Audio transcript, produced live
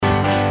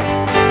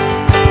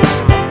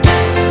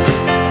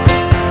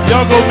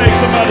Y'all go make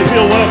somebody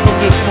feel welcome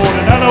this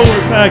morning. I know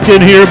we're packed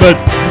in here, but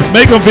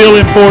make them feel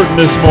important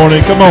this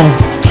morning. Come on.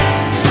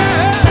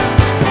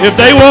 If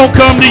they won't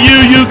come to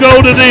you, you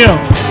go to them.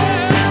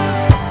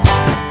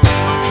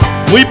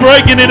 We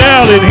breaking it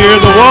out in here.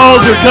 The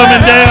walls are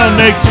coming down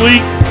next week.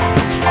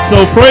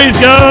 So praise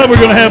God, we're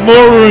going to have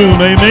more room.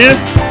 Amen.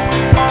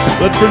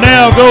 But for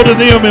now, go to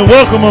them and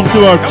welcome them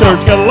to our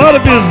church. Got a lot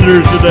of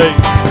visitors today.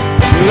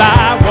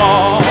 I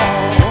walk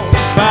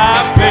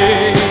by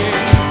faith,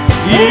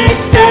 each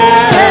step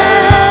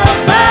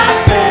by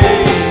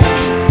faith,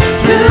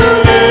 to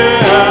live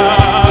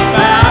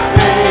by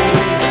faith.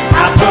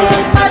 I put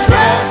my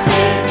trust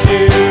in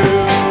you.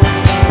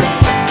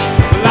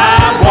 I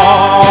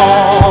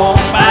walk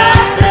by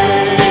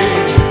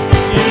faith,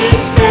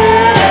 each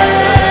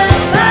step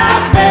by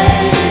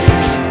faith,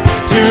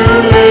 to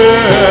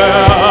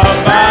live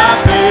by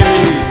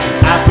faith.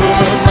 I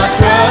put my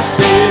trust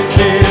in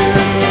you.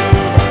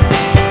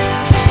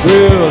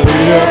 Well,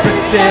 every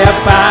step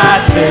I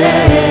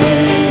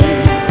take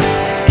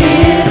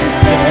is a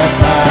step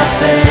of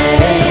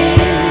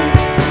faith.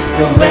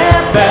 The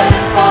weapon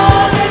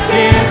formed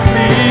against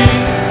me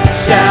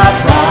shall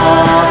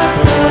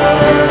prosper,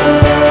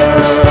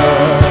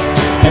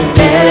 and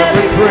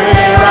every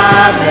prayer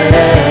I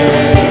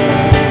make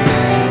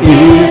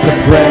is a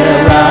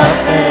prayer of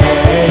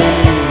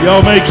faith.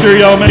 Y'all make sure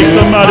y'all make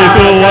somebody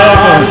feel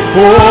welcome.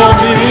 For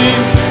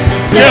me,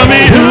 Tell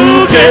me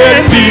who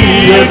can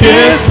be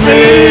against me.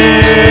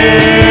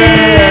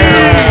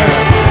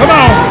 Come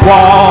on.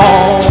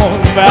 walk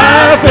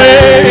By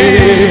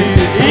faith,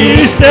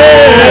 each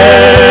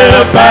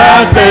step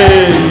by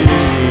faith,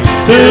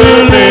 to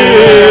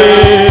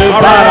live.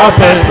 All right, our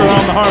by pastor faith.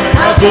 on the harmony.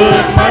 I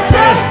put my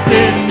trust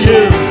in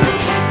you.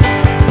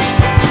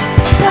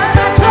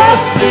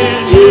 Trust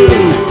in you.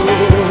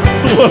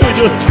 What are we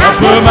doing? I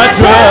put my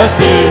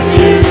trust in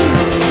you.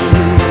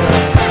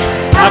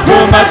 I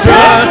put my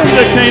trust The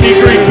in Caney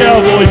you. Creek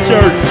Cowboy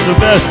Church, the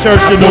best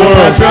church in the Put my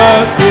world.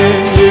 trust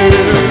in you.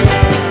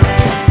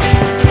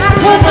 I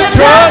put my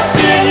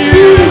trust in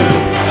you.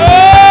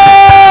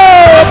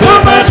 Oh,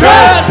 put my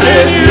trust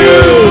in you.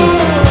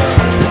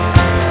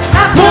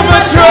 I put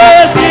my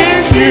trust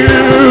in you.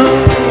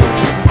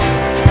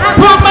 I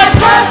put my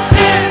trust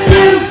in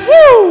you.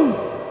 Woo!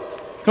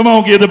 Come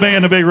on, give the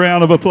band a big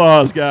round of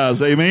applause,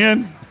 guys.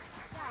 Amen.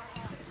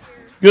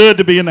 Good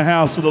to be in the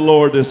house of the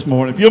Lord this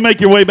morning. If you'll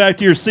make your way back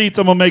to your seats,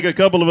 I'm going to make a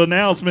couple of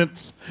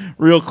announcements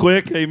real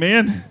quick.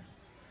 Amen.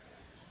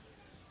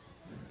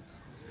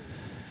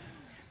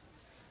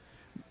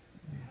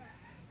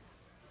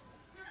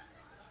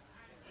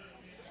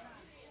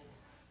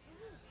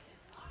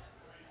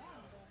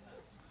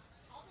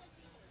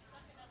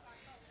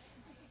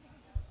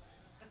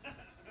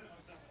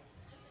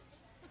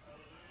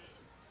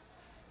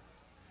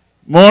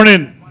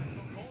 Morning.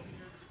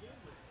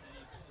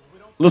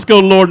 Let's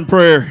go to the Lord in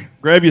prayer.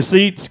 Grab your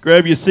seats.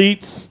 Grab your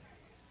seats.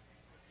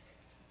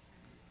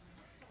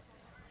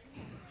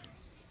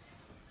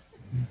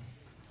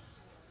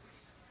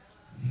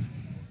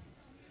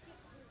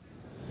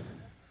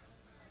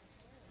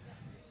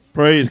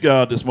 Praise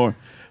God this morning.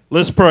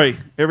 Let's pray.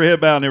 Every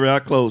head bowed and every eye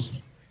closed.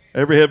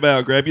 Every head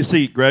bowed. Grab your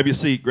seat. Grab your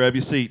seat. Grab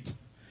your seat.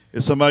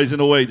 If somebody's in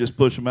the way, just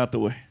push them out the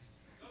way.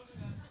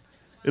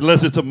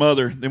 Unless it's a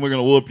mother, then we're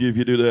going to whoop you if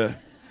you do that.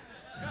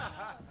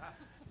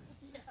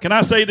 Can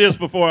I say this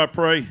before I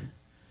pray?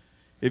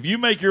 If you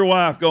make your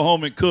wife go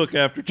home and cook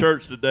after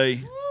church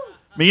today,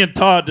 me and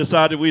Todd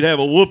decided we'd have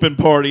a whooping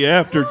party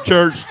after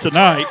church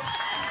tonight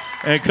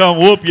and come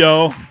whoop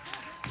y'all.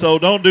 So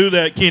don't do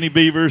that, Kenny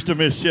Beavers, to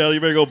Miss Shelley.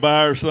 You better go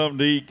buy her something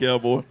to eat,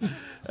 cowboy.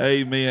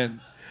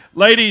 Amen.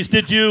 Ladies,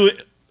 did you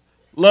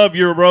love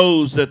your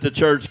rose that the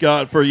church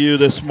got for you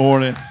this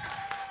morning?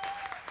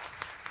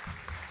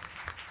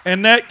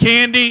 And that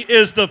candy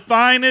is the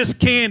finest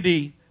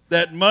candy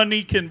that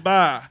money can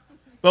buy.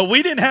 But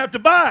we didn't have to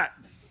buy it.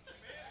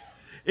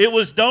 It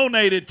was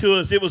donated to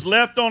us. It was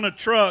left on a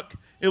truck.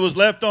 It was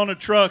left on a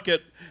truck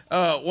at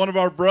one of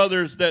our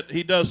brothers that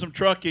he does some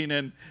trucking,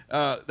 and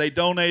they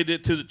donated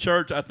it to the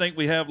church. I think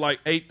we have like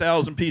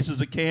 8,000 pieces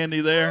of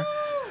candy there.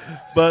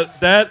 But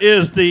that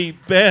is the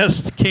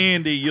best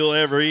candy you'll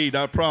ever eat,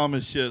 I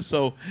promise you.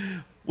 So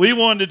we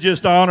wanted to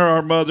just honor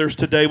our mothers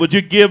today. Would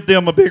you give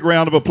them a big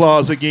round of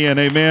applause again?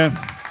 Amen.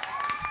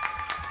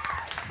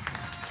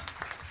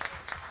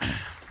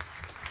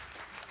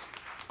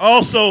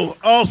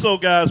 Also,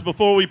 guys,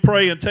 before we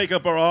pray and take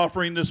up our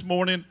offering this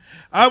morning,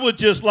 I would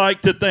just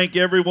like to thank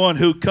everyone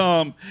who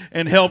come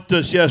and helped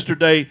us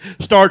yesterday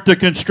start the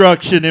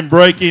construction and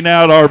breaking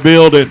out our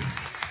building.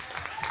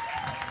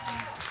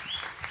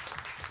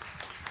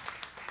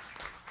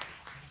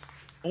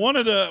 One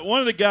of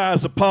the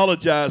guys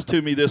apologized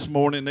to me this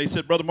morning. They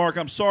said, "Brother Mark,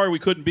 I'm sorry we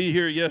couldn't be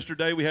here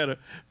yesterday. We had a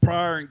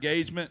prior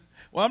engagement."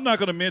 Well, I'm not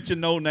going to mention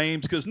no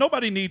names because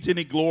nobody needs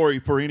any glory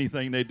for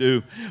anything they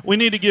do. We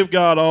need to give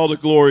God all the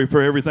glory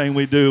for everything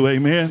we do.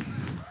 Amen.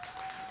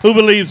 Who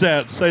believes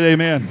that? Say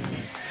amen.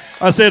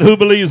 I said, who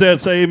believes that?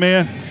 Say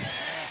amen.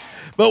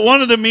 But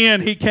one of the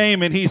men, he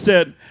came and he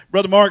said,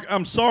 Brother Mark,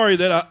 I'm sorry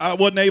that I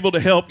wasn't able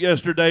to help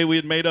yesterday. We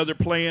had made other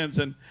plans.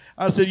 And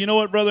I said, you know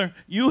what, brother?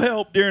 You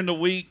help during the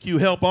week. You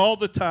help all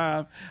the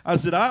time. I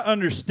said, I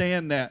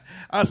understand that.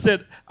 I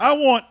said, I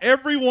want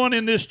everyone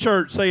in this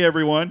church, say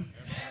everyone.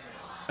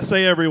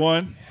 Say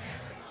everyone.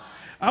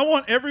 I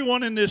want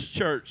everyone in this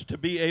church to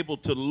be able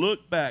to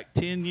look back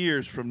 10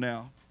 years from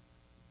now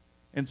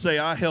and say,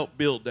 I helped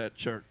build that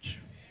church.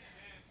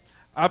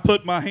 I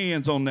put my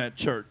hands on that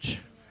church.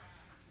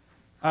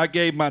 I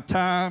gave my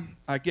time,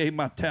 I gave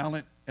my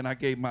talent, and I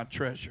gave my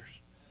treasures.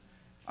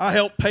 I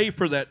helped pay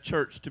for that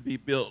church to be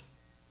built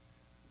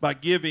by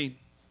giving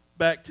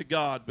back to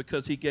God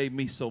because he gave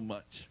me so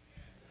much.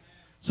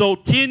 So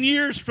 10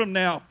 years from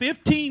now,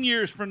 15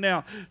 years from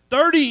now,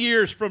 30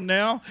 years from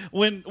now,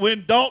 when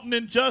Dalton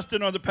and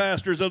Justin are the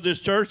pastors of this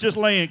church, just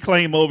laying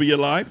claim over your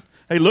life.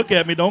 Hey, look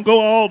at me. Don't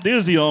go all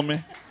dizzy on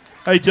me.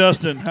 Hey,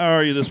 Justin, how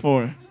are you this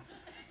morning?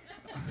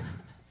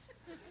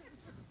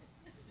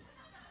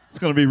 It's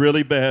going to be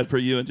really bad for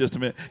you in just a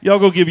minute. Y'all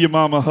go give your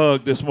mama a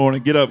hug this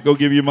morning. Get up. Go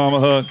give your mama a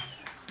hug.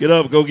 Get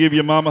up. Go give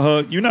your mama a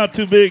hug. You're not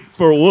too big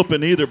for a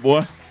whooping either,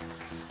 boy.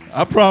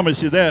 I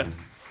promise you that.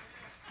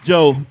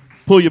 Joe,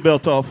 pull your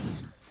belt off.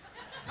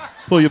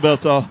 Pull your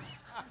belt off.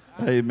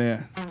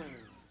 Amen.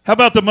 How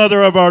about the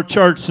mother of our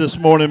church this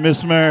morning,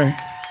 Miss Mary?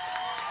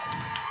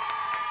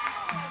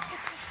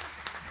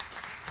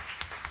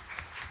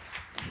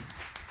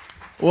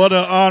 What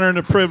an honor and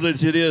a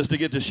privilege it is to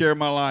get to share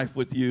my life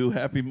with you.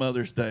 Happy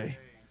Mother's Day.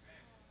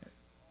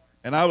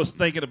 And I was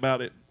thinking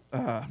about it.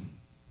 I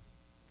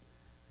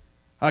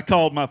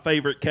called my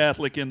favorite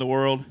Catholic in the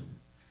world,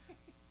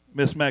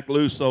 Miss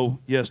Macluso,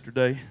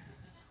 yesterday.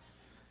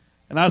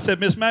 And I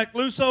said, Miss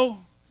Macluso,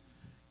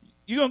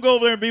 you going to go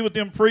over there and be with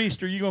them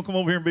priests, or you going to come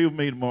over here and be with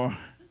me tomorrow?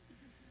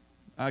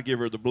 I give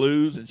her the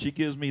blues, and she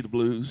gives me the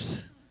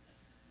blues.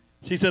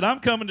 She said,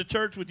 I'm coming to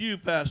church with you,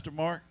 Pastor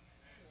Mark.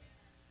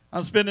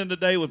 I'm spending the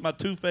day with my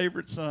two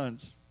favorite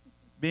sons,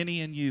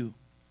 Benny and you.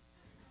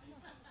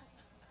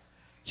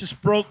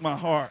 Just broke my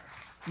heart.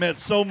 Meant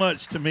so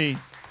much to me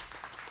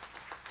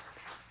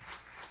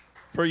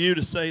for you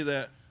to say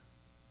that.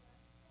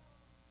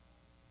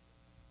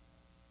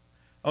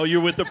 Oh, you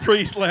were with the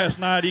priest last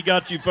night. He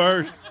got you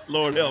first.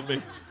 Lord help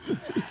me.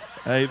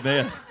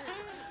 Amen.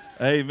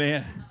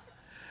 Amen.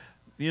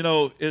 You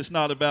know, it's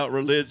not about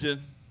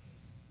religion.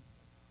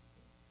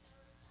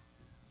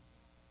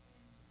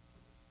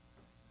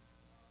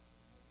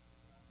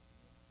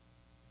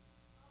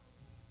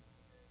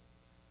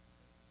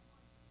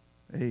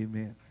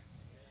 Amen.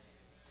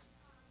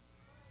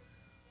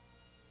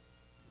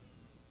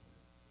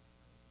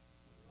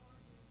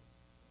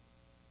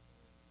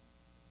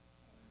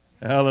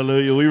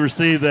 Hallelujah. We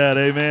receive that.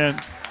 Amen.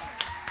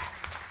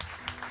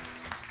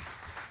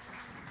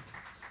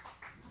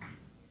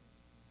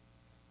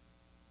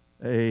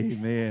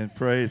 Amen.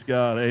 Praise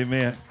God.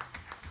 Amen.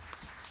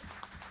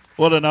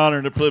 What an honor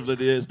and a privilege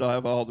it is to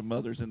have all the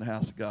mothers in the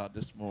house of God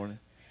this morning.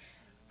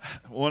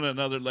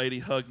 Another lady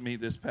hugged me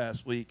this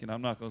past week, and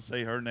I'm not going to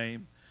say her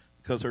name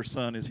because her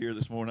son is here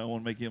this morning. I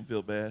want to make him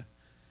feel bad.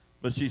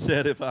 But she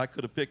said if I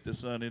could have picked a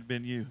son, it'd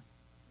been you.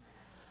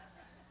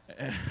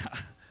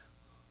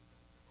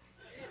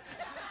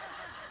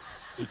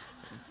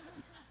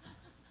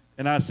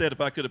 And I said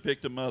if I could have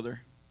picked a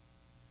mother,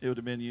 it would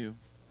have been you.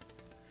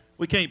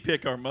 We can't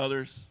pick our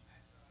mothers.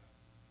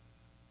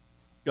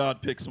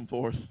 God picks them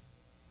for us.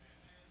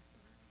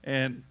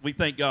 And we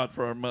thank God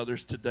for our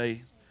mothers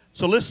today.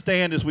 So let's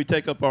stand as we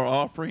take up our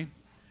offering.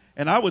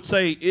 And I would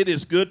say it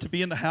is good to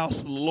be in the house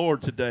of the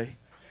Lord today.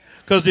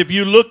 Because if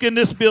you look in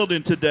this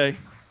building today,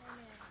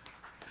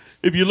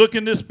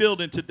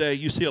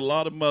 you see a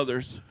lot of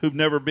mothers who've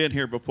never been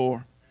here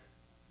before.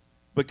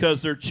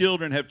 Because their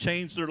children have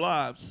changed their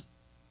lives.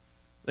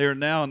 They are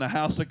now in the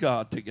house of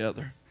God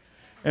together.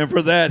 And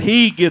for that,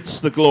 He gets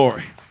the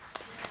glory.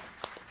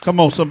 Come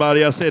on,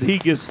 somebody. I said He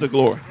gets the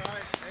glory.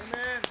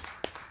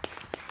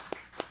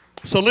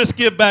 So let's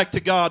give back to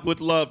God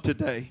with love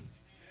today.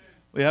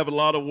 We have a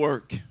lot of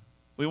work.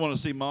 We want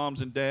to see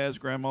moms and dads,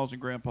 grandmas and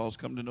grandpas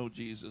come to know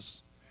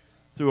Jesus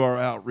through our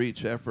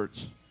outreach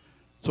efforts.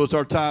 So it's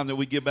our time that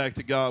we give back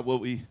to God what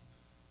we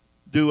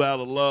do out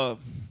of love.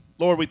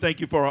 Lord, we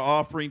thank you for our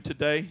offering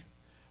today.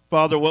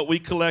 Father, what we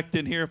collect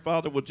in here,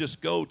 Father, will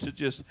just go to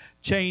just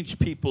change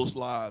people's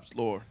lives,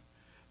 Lord.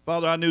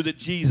 Father, I knew that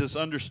Jesus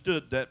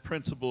understood that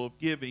principle of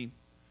giving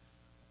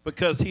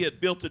because he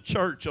had built a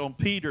church on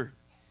Peter.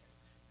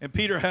 And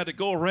Peter had to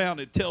go around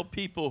and tell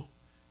people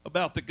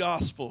about the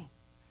gospel.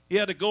 He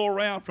had to go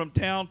around from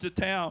town to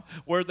town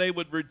where they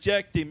would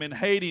reject him and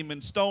hate him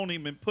and stone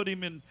him and put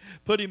him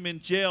in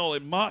jail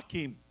and mock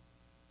him.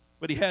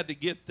 But he had to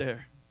get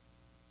there.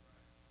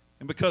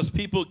 And because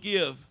people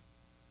give,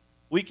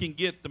 we can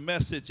get the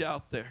message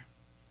out there.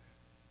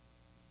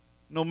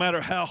 No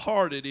matter how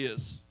hard it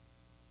is.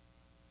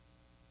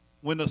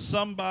 When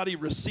somebody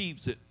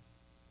receives it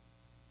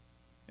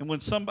and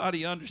when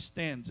somebody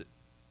understands it,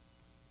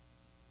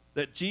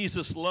 that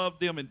Jesus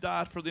loved them and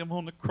died for them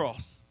on the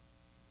cross,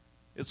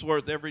 it's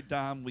worth every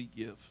dime we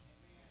give.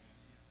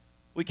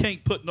 We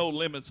can't put no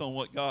limits on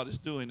what God is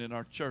doing in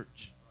our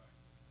church.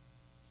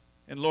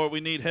 And Lord, we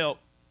need help.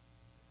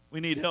 We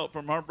need help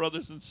from our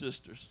brothers and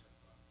sisters.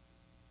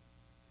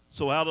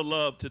 So out of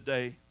love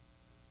today,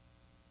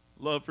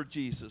 love for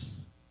Jesus,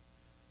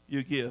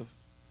 you give.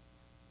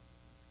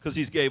 Because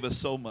he's gave us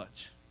so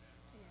much.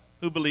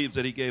 Who believes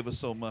that he gave us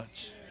so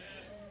much?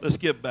 Let's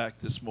give back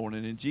this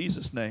morning. In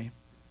Jesus' name,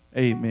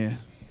 amen.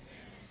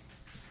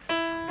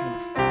 Sorry,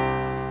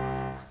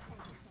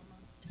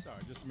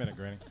 just a minute,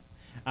 Granny.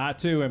 I,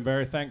 too, am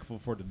very thankful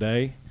for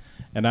today,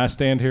 and I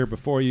stand here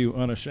before you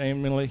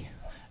unashamedly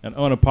and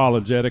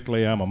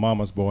unapologetically. I'm a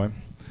mama's boy,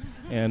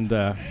 and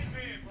I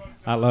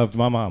loved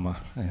my mama,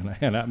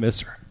 and I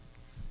miss her.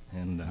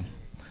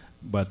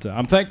 But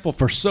I'm thankful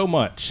for so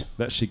much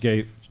that she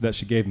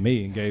gave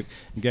me and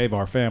gave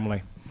our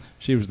family.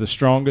 She was the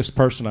strongest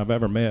person I've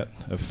ever met,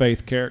 of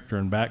faith, character,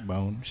 and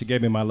backbone. She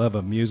gave me my love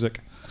of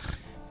music,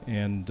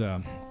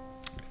 and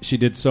she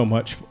did so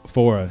much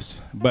for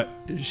us. But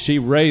she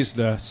raised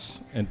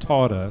us and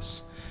taught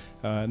us,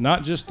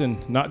 not just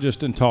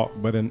in talk,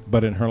 but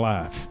in her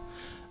life,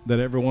 that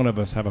every one of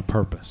us have a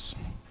purpose,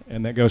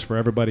 and that goes for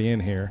everybody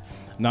in here.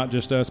 Not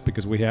just us,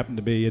 because we happen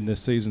to be in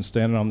this season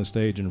standing on the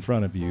stage in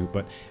front of you,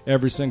 but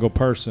every single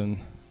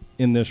person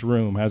in this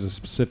room has a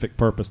specific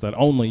purpose that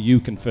only you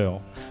can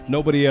fill.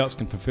 Nobody else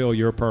can fulfill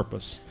your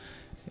purpose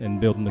in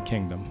building the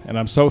kingdom. And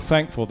I'm so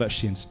thankful that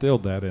she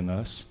instilled that in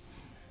us.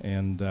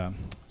 And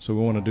so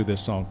we want to do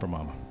this song for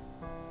Mama.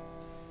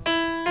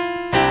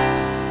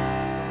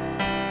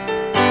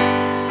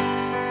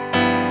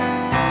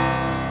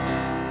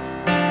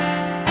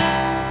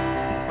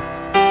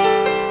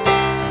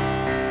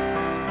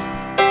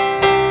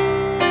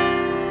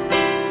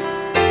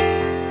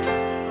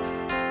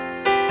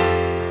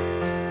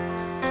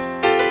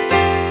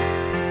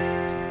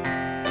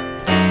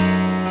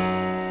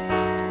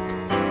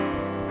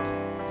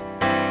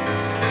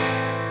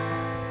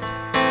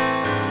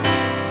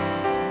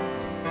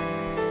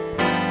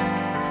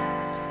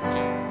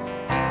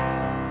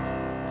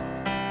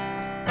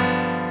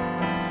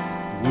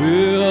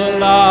 Will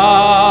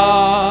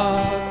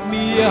lock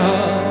me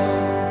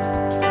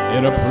up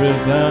in a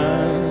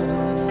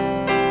prison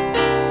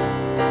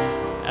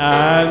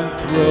and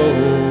throw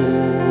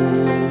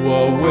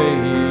away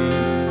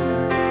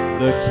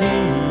the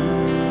key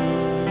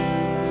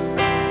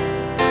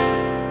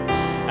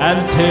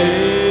and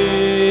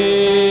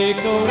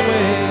take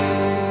away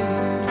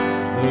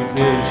the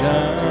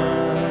vision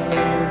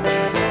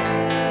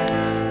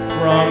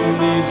from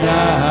these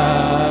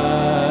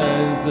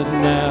eyes that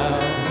now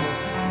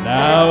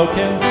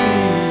can see,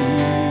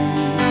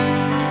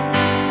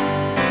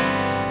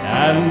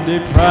 and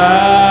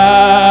deprive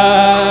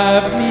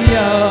me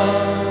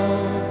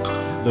of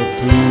the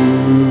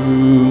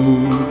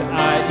food I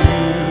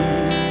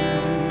eat,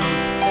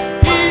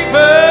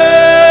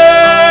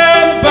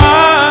 even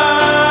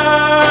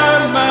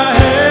bind my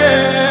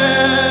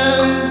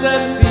hands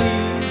and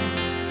feet.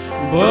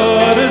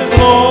 But as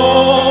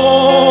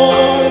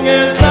long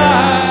as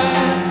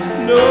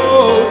I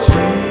know Jesus,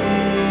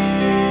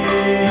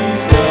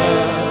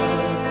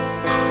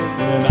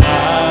 then I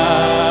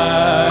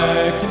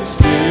can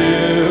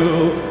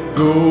still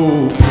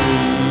go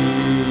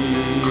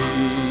free.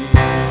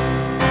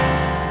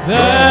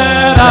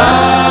 That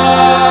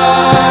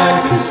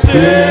I can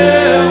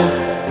still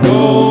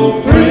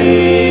go free.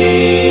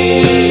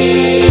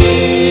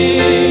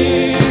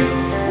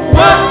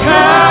 What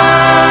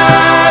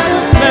kind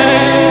of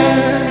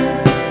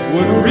man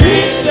would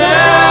reach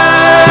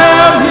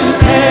down his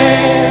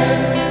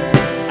hand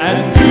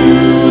and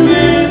do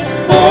this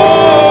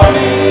for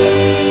me?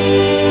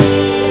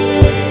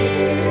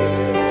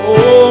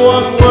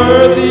 Oh,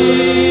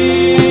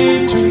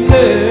 unworthy to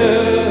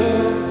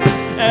live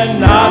and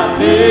not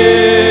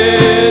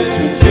fit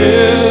to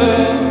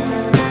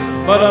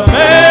kill, but a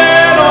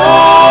man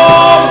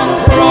on the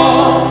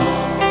cross,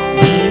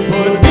 he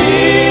put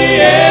me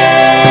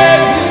in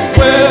his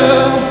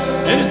will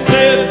and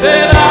said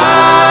that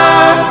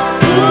I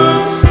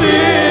could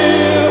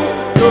still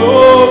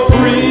go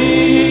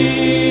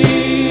free.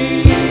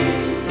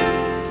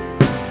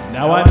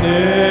 Now I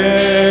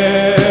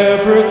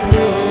never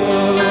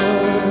could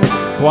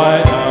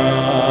quite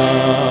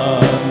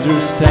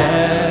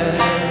understand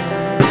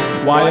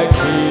why a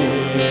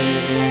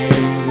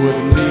king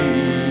would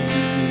leave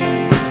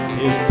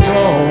his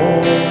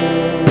throne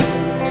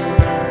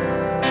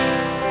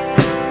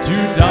to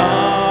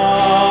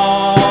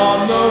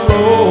don the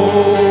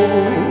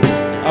robe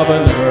of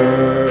an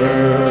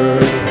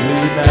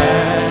earthly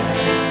man,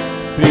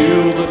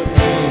 feel the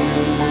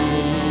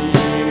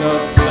pain of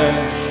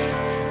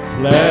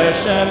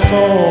flesh and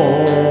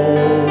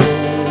bone,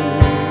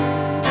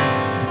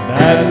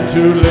 and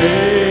to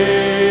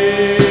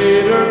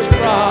later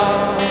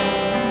trod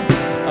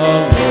a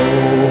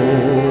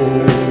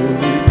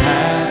lonely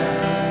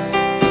path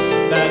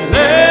that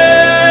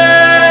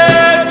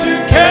led to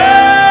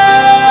Calvary,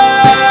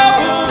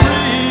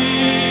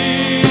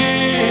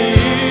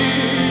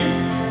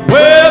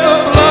 where the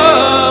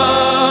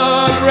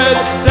blood red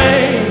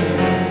stain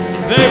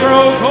they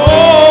broke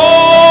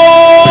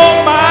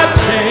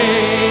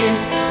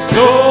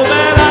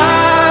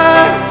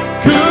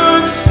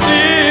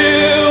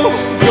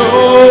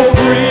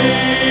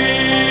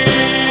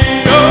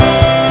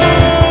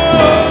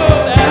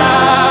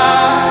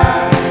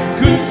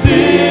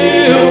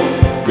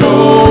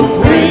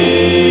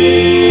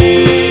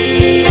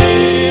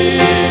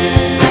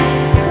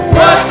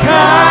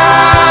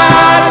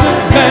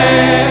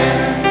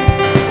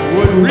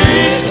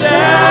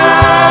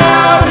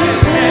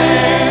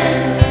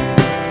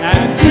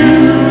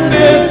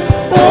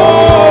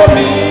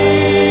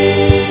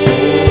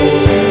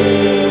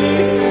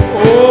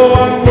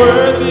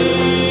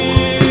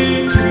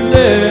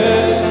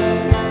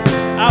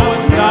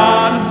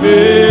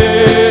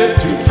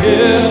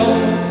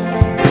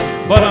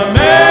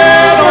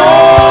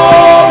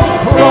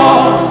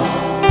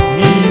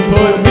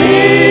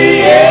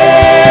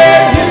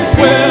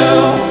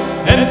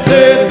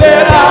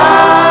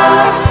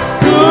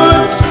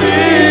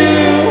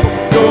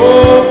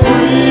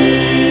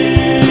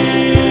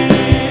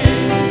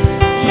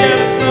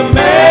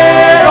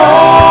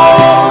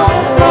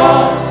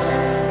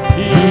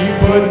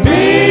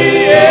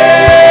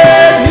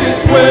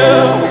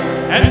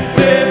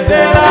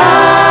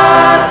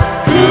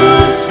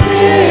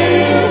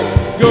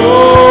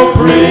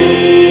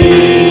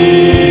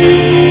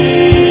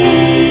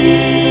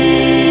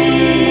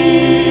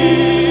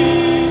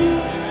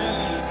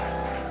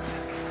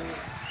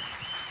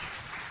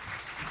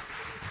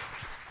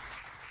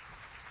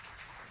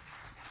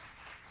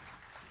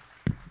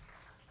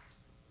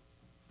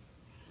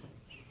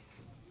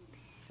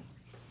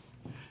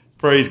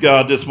Praise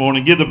God this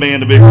morning. Give the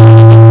band a big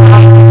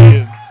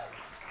hand.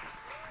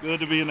 Good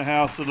to be in the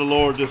house of the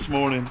Lord this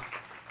morning.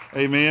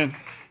 Amen.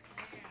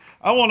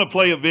 I want to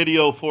play a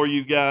video for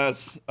you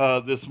guys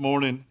this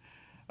morning.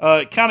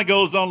 It kind of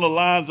goes on the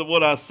lines of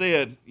what I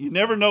said. You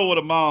never know what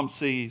a mom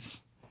sees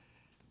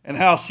and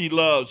how she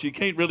loves. You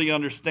can't really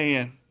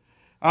understand.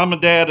 I'm a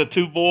dad of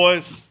 2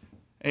 boys,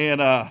 and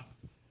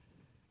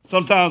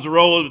sometimes the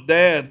role of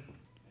dad,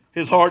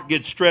 his heart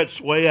gets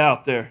stretched way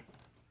out there.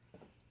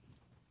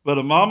 But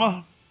a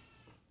mama,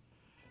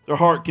 their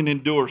heart can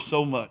endure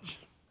so much.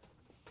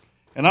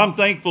 And I'm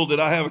thankful that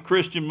I have a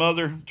Christian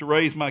mother to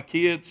raise my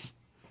kids.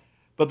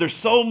 But there's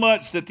so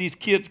much that these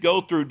kids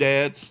go through,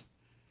 dads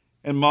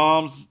and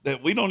moms,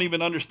 that we don't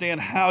even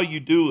understand how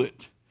you do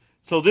it.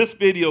 So this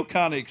video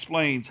kind of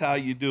explains how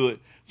you do it.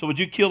 So would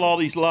you kill all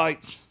these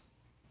lights?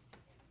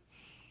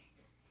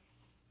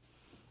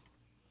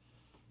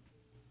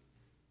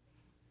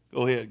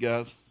 Go ahead,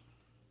 guys.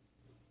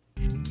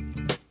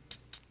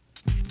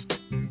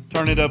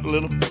 Turn it up a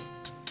little.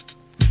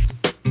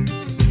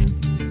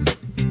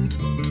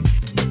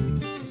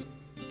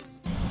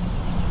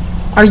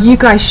 Are you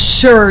guys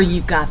sure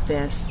you got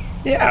this?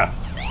 Yeah,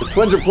 the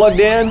twins are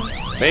plugged in,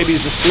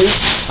 baby's asleep.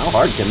 How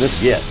hard can this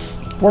get?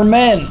 We're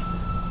men.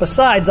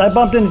 Besides, I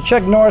bumped into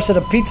Chuck Norris at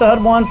a Pizza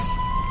Hut once.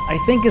 I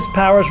think his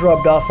power's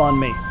rubbed off on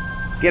me.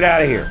 Get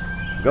out of here.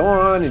 Go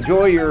on,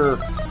 enjoy your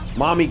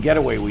mommy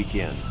getaway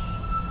weekend.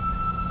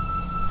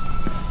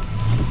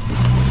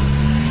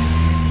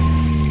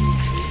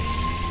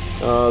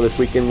 Oh, this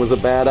weekend was a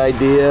bad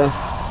idea.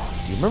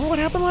 You remember what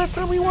happened last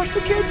time we watched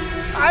the kids?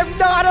 I'm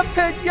not a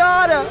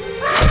pinata!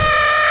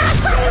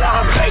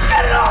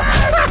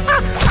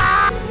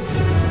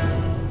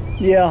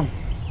 Yeah,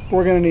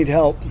 we're gonna need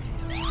help.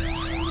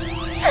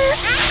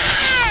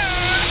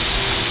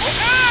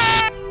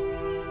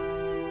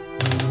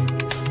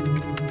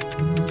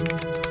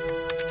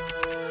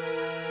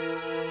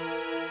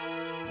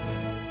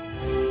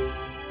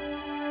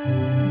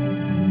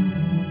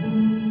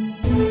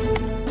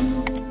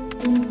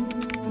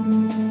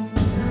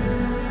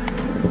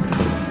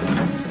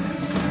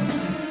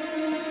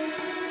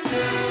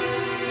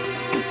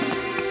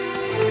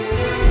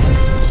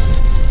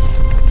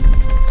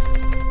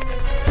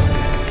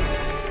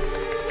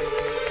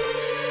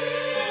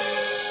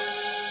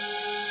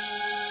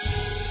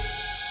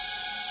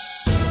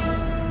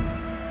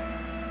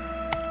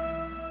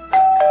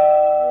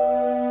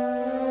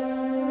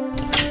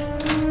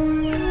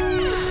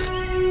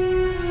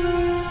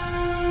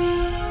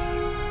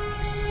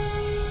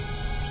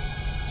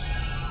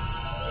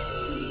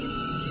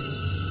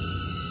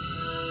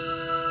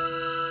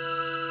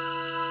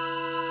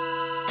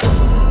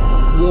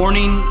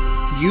 Warning,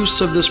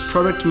 use of this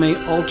product may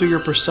alter your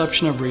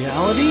perception of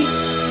reality.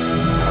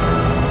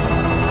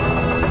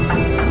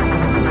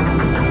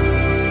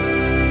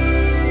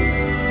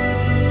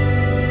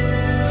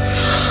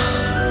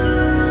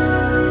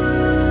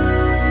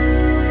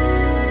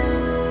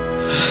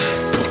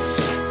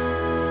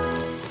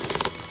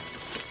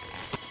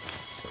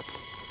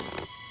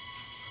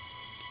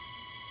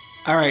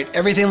 All right,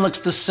 everything looks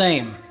the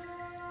same.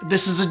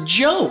 This is a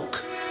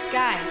joke.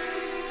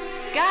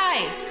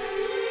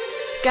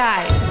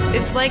 Guys,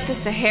 it's like the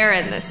Sahara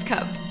in this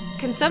cup.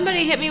 Can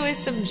somebody hit me with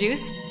some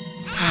juice?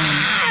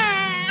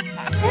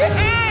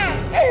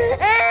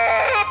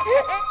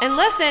 And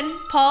listen,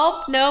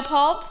 pulp, no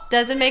pulp,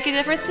 doesn't make a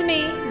difference to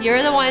me.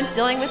 You're the ones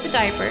dealing with the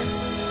diaper.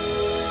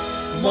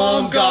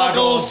 Mom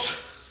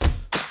goggles.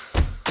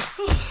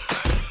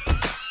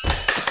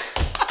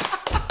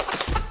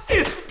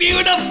 It's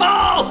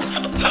beautiful.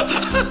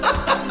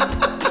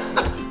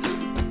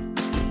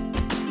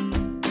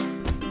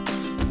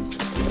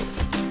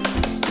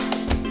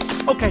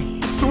 Okay,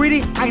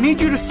 sweetie, I need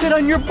you to sit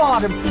on your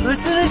bottom.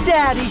 Listen to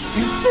Daddy and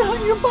sit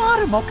on your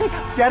bottom, okay?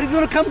 Daddy's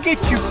gonna come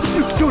get you.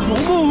 Don't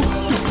move.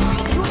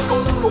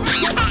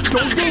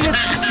 Don't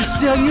dance. Just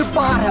sit on your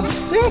bottom.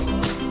 Okay?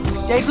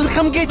 Daddy's gonna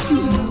come get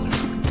you.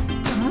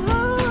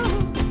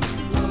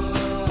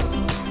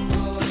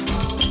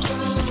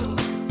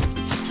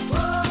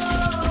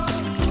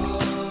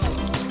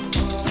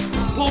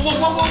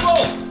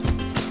 Whoa.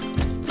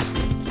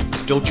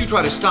 Don't you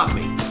try to stop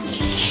me.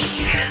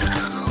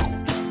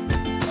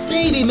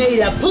 Baby made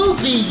a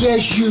poopy,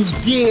 yes you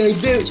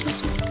did.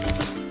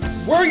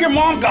 Where are your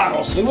mom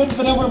goggles? They wouldn't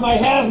fit over my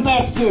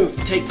hazmat suit.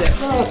 Take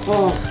this. Oh,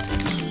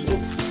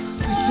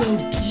 so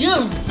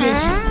cute,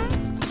 bitch.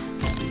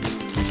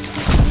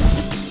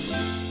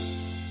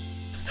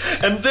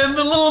 And then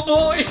the little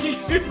boy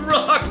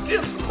rocked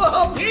his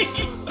mommy.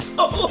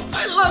 Oh,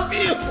 I love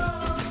you.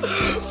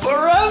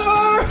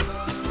 Forever.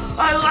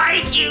 I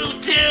like you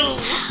too.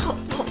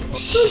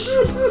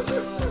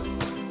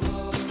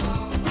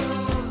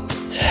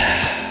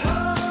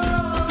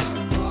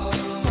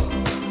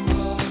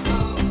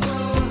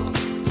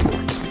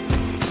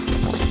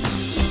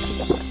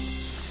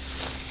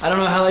 I don't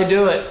know how they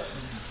do it.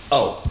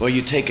 Oh, well,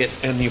 you take it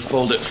and you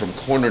fold it from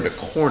corner to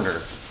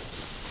corner.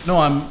 No,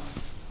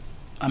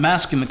 I'm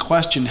asking the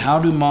question, how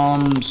do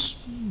moms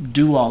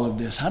do all of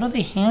this? How do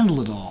they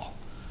handle it all?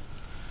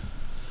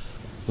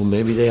 Well,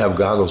 maybe they have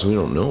goggles we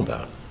don't know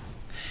about.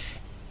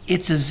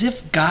 It's as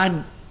if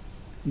God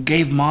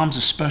gave moms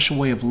a special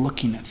way of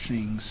looking at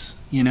things,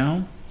 you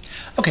know?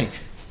 Okay,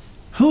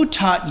 who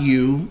taught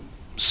you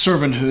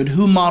servanthood?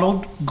 Who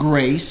modeled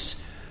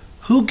grace?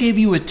 Who gave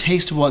you a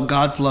taste of what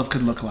God's love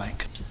could look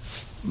like?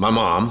 My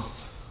mom,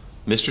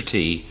 Mr.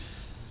 T,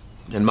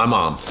 and my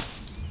mom.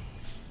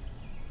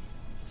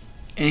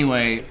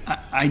 Anyway,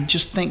 I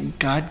just think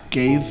God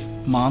gave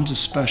moms a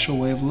special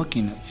way of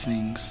looking at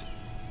things.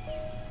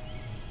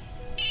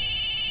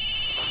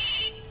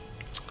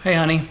 Hey,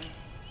 honey.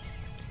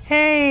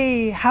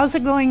 Hey, how's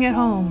it going at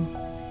home?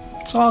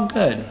 It's all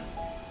good.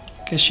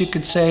 Guess you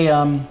could say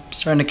I'm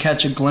starting to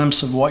catch a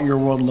glimpse of what your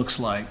world looks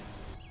like.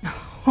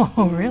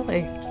 Oh,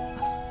 really?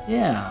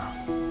 Yeah.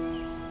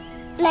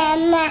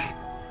 Mama.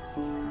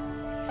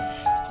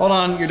 Hold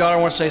on, your daughter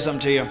wants to say something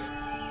to you.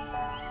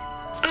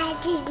 I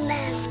did,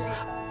 Mama.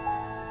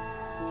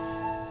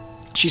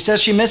 She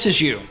says she misses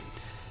you.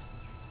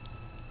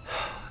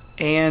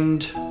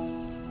 And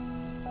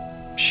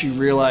she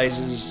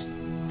realizes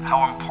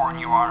how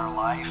important you are in her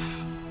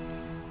life.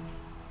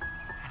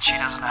 And she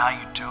doesn't know how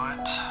you do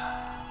it.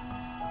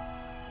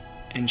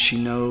 And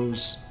she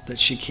knows that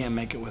she can't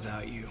make it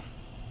without you.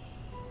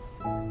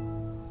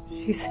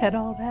 She said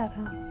all that,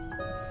 huh?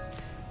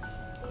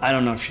 I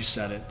don't know if she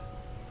said it.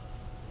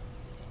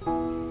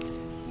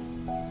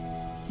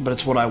 But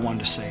it's what I wanted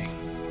to say.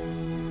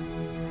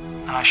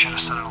 And I should have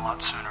said it a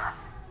lot sooner.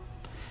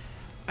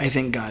 I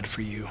thank God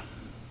for you.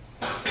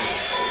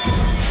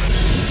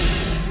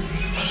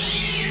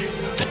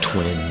 The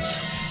twins.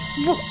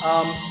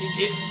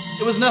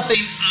 It was nothing.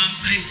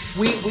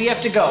 We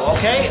have to go,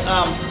 okay?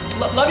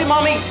 Love you,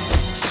 Mommy.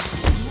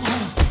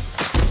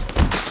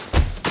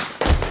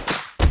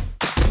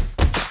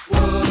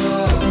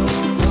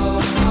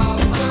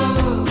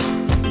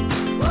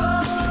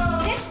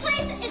 This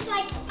place is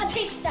like a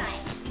pigsty.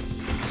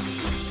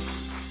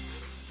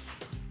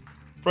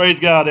 Praise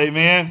God,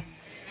 amen.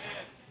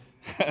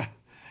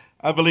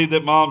 I believe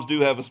that moms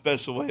do have a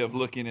special way of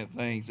looking at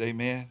things,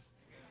 amen.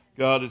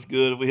 God is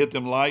good. If we hit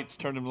them lights,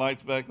 turn them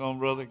lights back on,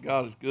 brother.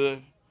 God is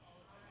good.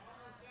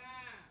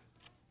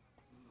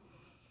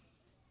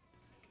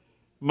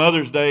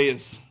 Mother's Day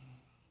has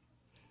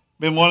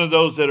been one of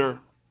those that are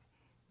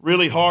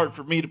really hard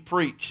for me to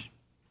preach.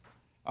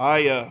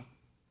 I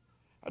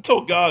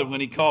told God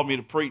when he called me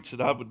to preach that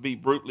I would be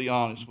brutally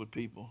honest with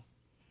people.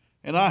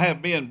 And I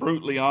have been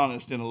brutally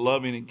honest in a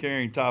loving and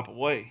caring type of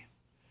way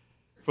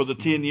for the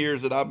 10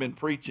 years that I've been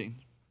preaching.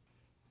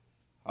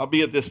 I'll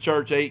be at this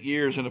church 8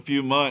 years in a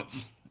few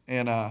months.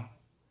 But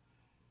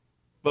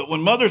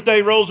when Mother's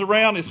Day rolls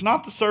around, it's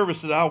not the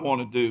service that I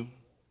want to do.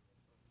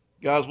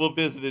 Guys, we'll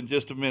visit in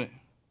just a minute.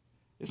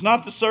 It's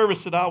not the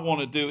service that I want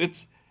to do.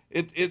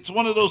 It's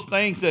one of those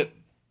things that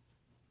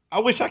I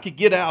wish I could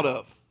get out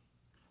of.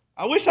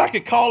 I wish I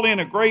could call in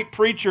a great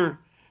preacher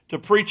to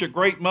preach a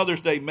great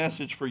Mother's Day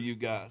message for you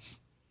guys.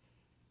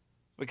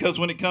 Because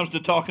when it comes to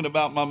talking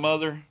about my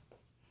mother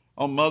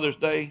on Mother's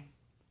Day,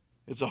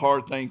 it's a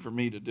hard thing for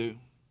me to do.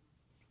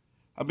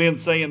 I've been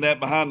saying that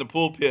behind the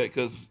pulpit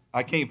because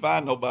I can't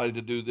find nobody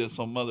to do this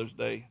on Mother's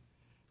Day.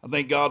 I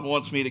think God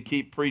wants me to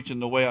keep preaching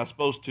the way I'm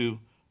supposed to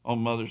on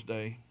Mother's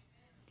Day.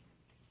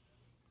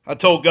 I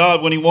told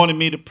God when he wanted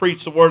me to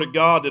preach the Word of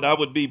God that I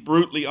would be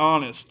brutally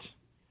honest.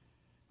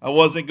 I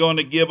wasn't going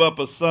to give up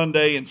a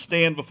Sunday and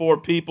stand before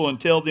people and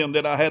tell them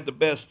that I had the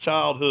best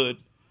childhood.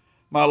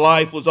 My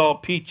life was all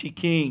peachy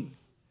keen.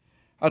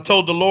 I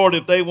told the Lord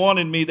if they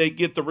wanted me, they'd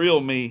get the real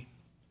me.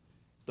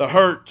 The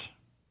hurt,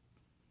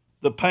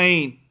 the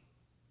pain,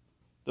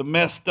 the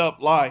messed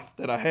up life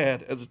that I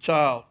had as a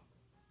child.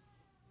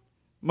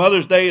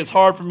 Mother's Day is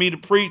hard for me to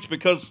preach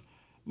because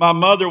my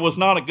mother was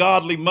not a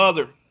godly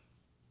mother.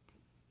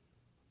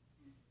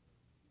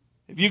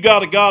 If you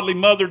got a godly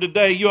mother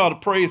today, you ought to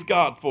praise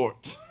God for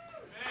it.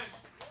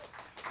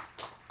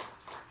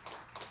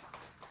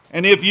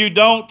 And if you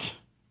don't,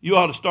 you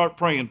ought to start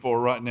praying for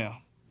her right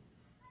now.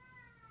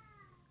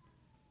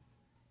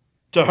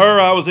 To her,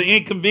 I was an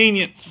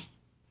inconvenience.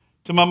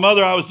 To my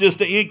mother, I was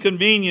just an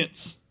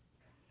inconvenience.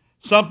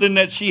 Something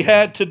that she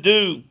had to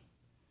do.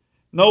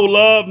 No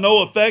love,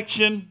 no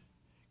affection.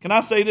 Can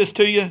I say this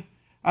to you?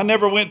 I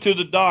never went to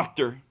the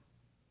doctor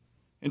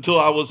until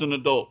I was an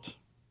adult.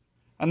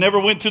 I never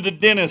went to the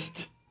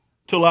dentist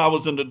till I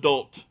was an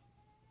adult.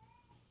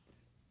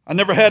 I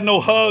never had no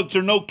hugs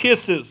or no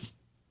kisses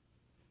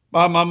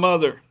by my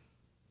mother.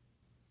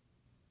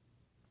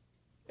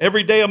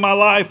 Every day of my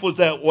life was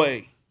that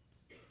way.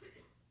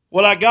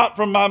 What I got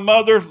from my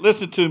mother,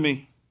 listen to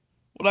me,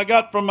 what I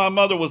got from my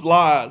mother was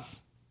lies,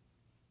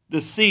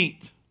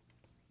 deceit,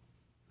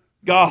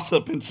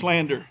 gossip, and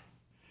slander.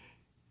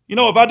 You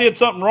know, if I did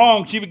something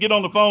wrong, she would get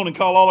on the phone and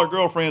call all her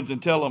girlfriends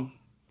and tell them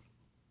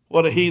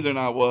what a heathen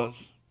I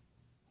was,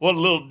 what a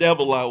little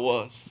devil I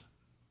was,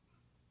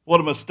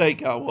 what a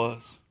mistake I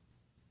was.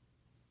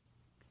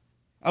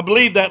 I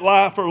believed that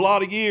lie for a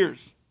lot of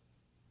years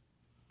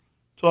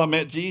till I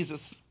met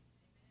Jesus.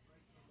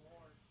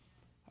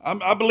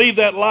 I believed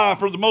that lie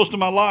for the most of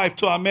my life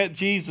till I met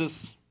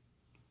Jesus.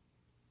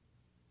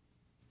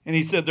 And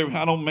he said,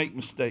 I don't make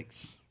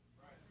mistakes.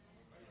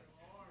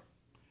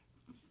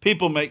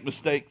 People make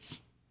mistakes.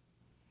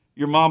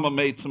 Your mama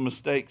made some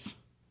mistakes,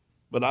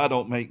 but I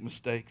don't make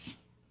mistakes.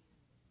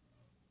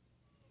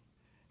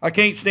 I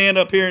can't stand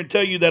up here and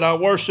tell you that I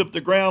worship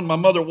the ground my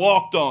mother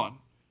walked on,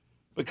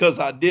 because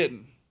I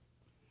didn't.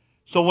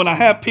 So when I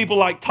have people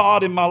like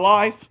Todd in my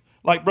life,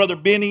 like Brother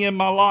Benny in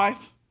my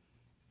life,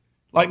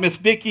 like Miss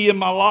Vicky in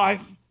my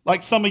life,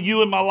 like some of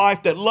you in my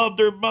life that love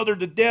their mother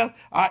to death,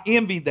 I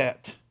envy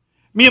that.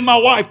 Me and my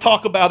wife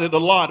talk about it a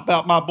lot,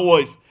 about my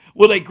boys.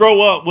 Will they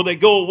grow up? Will they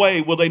go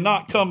away? Will they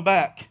not come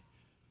back?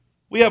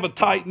 We have a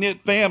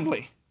tight-knit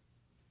family.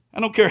 I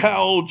don't care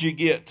how old you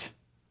get.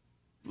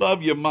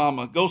 Love your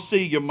mama. Go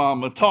see your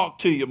mama. Talk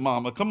to your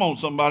mama. Come on,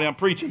 somebody. I'm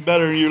preaching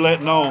better than you're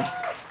letting on.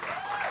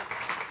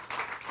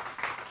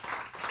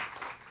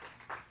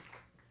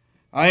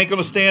 I ain't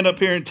going to stand up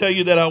here and tell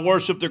you that I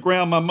worship the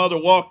ground my mother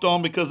walked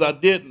on, because I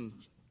didn't.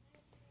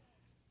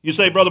 You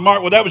say, Brother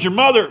Mark, well, that was your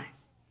mother.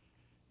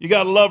 You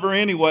got to love her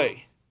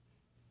anyway.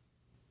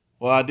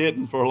 Well, I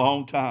didn't for a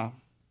long time.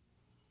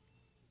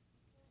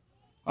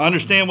 I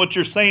understand what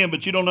you're saying,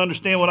 but you don't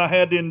understand what I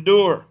had to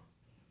endure.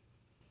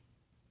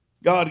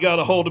 God got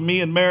a hold of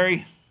me and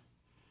Mary,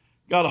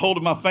 got a hold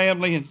of my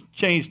family, and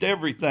changed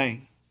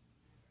everything.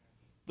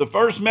 The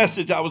first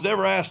message I was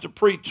ever asked to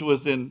preach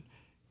was in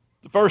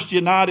the First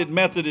United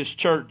Methodist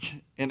Church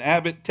in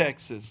Abbott,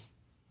 Texas.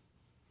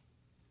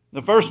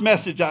 The first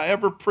message I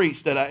ever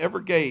preached, that I ever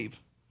gave,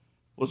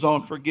 was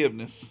on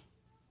forgiveness.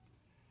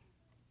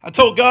 I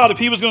told God if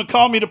he was going to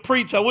call me to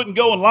preach, I wouldn't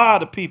go and lie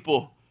to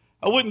people.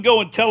 I wouldn't go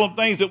and tell them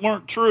things that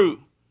weren't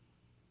true.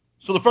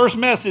 So the first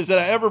message that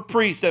I ever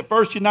preached at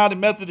First United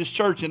Methodist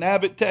Church in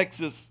Abbott,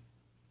 Texas,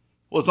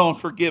 was on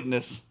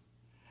forgiveness.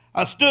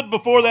 I stood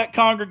before that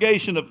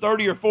congregation of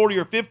 30 or 40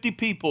 or 50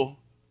 people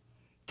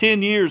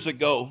 10 years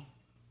ago.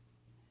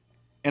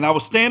 And I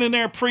was standing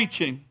there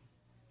preaching.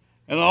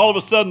 And all of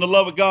a sudden the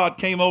love of God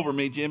came over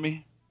me,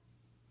 Jimmy.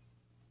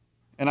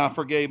 And I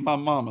forgave my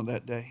mama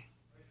that day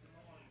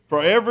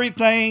for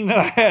everything that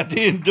I had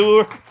to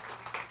endure.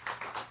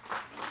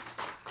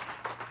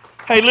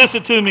 Hey,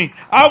 listen to me.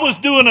 I was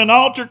doing an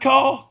altar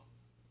call,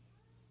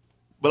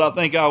 but I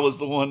think I was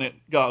the one that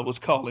God was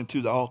calling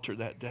to the altar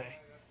that day.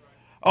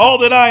 All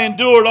that I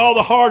endured, all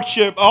the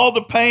hardship, all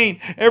the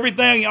pain,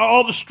 everything,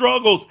 all the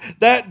struggles.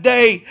 That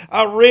day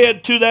I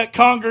read to that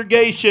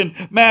congregation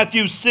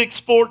Matthew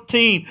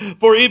 6:14.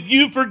 For if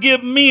you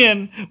forgive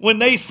men when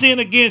they sin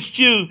against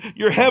you,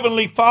 your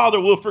heavenly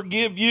Father will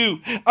forgive you.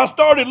 I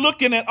started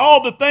looking at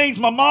all the things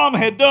my mom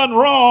had done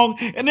wrong.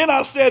 And then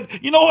I said,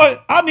 you know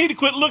what? I need to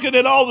quit looking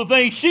at all the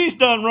things she's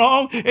done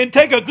wrong and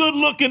take a good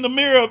look in the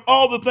mirror of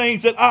all the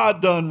things that I've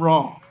done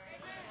wrong.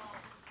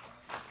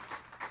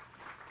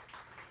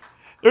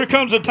 There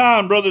comes a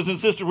time, brothers and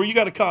sisters, where you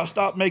got to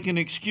stop making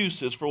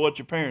excuses for what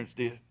your parents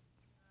did.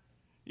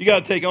 You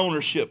got to take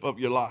ownership of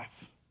your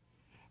life.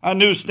 I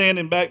knew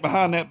standing back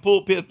behind that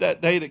pulpit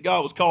that day that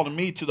God was calling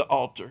me to the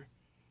altar,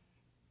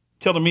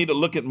 telling me to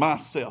look at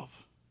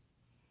myself.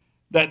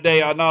 That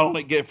day I not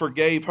only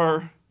forgave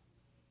her,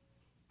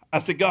 I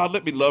said, God,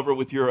 let me love her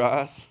with your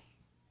eyes.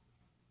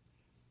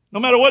 No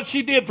matter what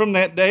she did from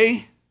that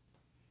day,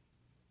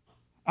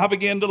 I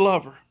began to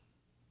love her.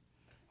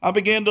 I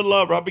began to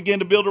love her. I began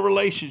to build a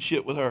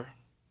relationship with her.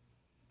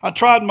 I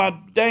tried my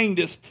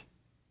dangest.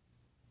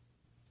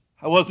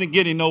 I wasn't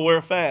getting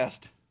nowhere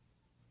fast.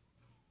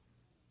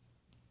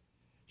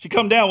 She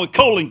come down with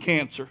colon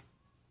cancer.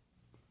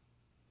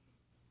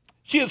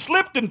 She had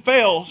slipped and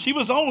fell. She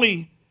was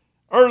only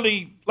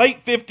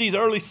late 50s,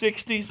 early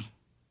 60s.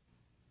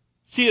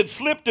 She had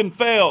slipped and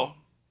fell,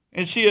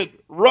 and she had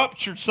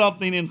ruptured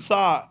something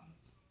inside.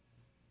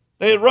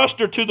 They had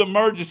rushed her to the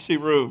emergency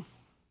room.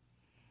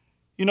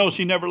 You know,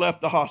 she never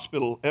left the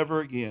hospital ever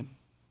again.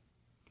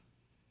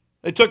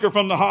 They took her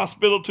from the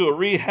hospital to a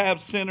rehab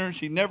center.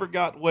 She never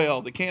got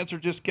well. The cancer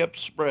just kept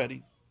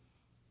spreading.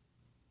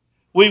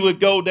 We would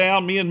go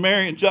down, me and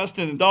Mary and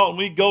Justin and Dalton,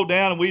 we'd go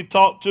down and we'd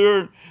talk to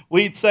her.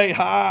 We'd say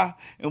hi,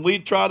 and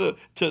we'd try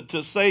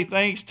to say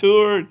thanks to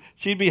her. And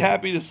she'd be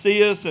happy to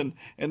see us, and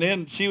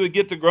then she would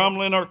get to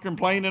grumbling or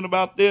complaining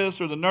about this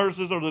or the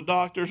nurses or the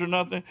doctors or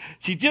nothing.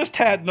 She just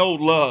had no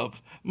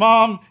love.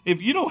 Mom, if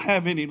you don't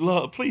have any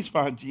love, please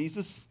find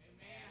Jesus.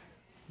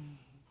 Amen.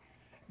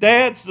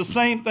 Dads, the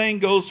same thing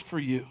goes for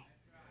you.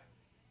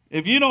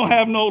 If you don't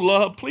have no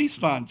love, please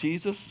find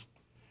Jesus,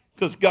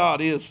 because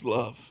God is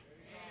love.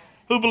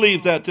 Who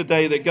believes that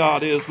today, that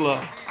God is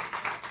love?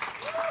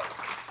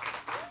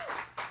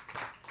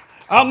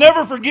 I'll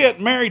never forget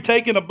Mary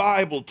taking a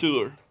Bible to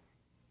her.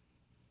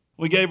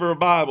 We gave her a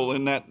Bible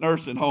in that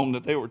nursing home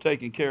that they were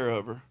taking care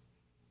of her.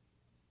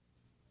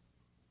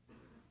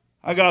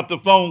 I got the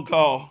phone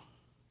call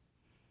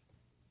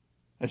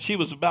that she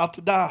was about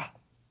to die.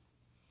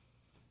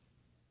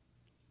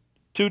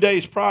 2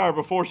 days prior,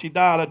 before she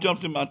died, I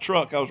jumped in my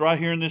truck. I was right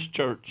here in this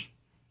church.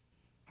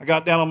 I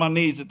got down on my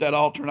knees at that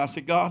altar and I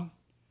said, God,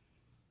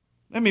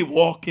 let me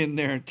walk in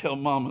there and tell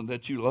Mama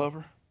that you love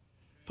her.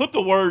 Put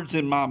the words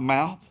in my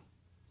mouth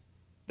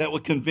that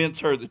would convince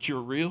her that you're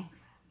real.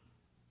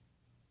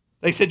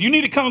 They said, you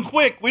need to come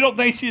quick. We don't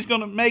think she's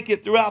going to make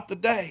it throughout the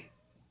day.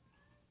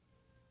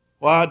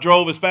 Well, I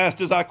drove as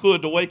fast as I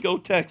could to Waco,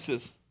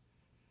 Texas.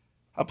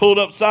 I pulled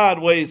up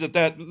sideways at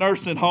that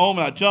nursing home,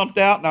 and I jumped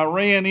out and I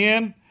ran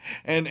in,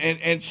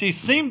 and she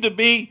seemed to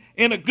be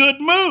in a good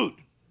mood.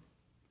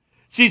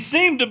 She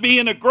seemed to be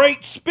in a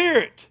great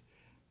spirit.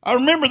 I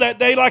remember that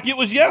day like it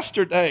was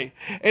yesterday.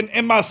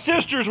 And my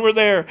sisters were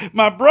there.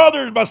 My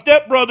brothers, my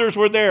stepbrothers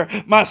were there.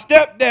 My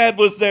stepdad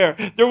was there.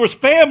 There was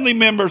family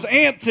members,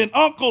 aunts and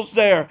uncles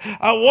there.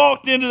 I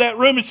walked into that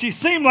room and she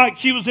seemed like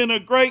she was in a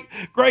great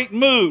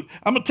mood.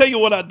 I'm going to tell you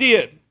what I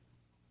did.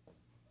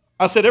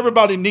 I said,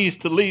 everybody needs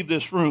to leave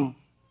this room.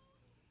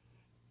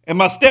 And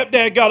my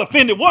stepdad got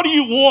offended. What do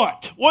you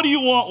want? What do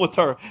you want with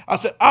her? I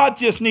said, I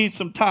just need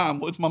some time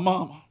with my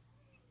mama.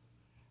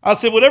 I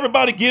said, would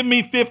everybody give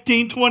me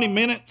 15, 20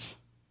 minutes?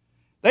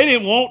 They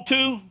didn't want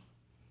to,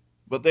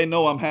 but they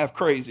know I'm half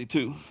crazy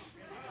too.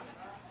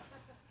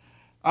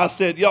 I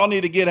said, y'all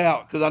need to get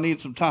out because I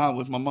need some time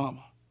with my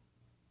mama.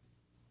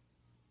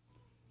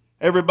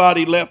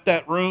 Everybody left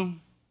that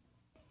room.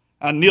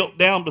 I knelt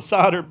down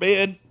beside her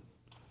bed.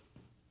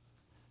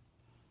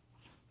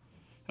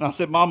 And I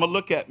said, Mama,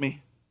 look at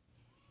me.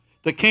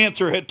 The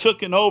cancer had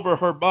taken over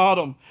her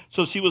bottom,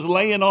 so she was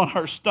laying on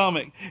her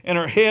stomach, and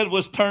her head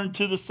was turned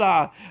to the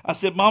side. I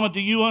said, Mama, do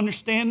you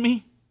understand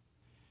me?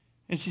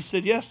 And she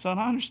said, yes, son,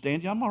 I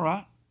understand you. I'm all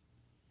right.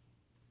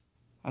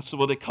 I said,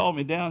 well, they called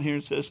me down here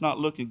and said, it's not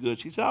looking good.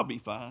 She said, I'll be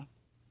fine.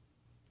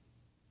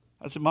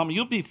 I said, Mama,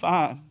 you'll be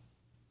fine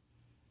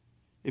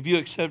if you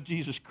accept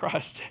Jesus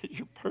Christ as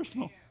your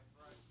personal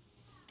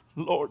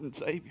Lord and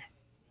Savior.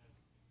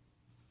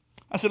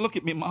 I said, look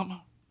at me,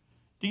 Mama.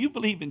 Do you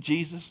believe in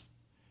Jesus?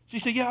 She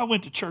said, yeah, I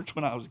went to church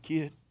when I was a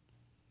kid.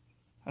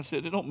 I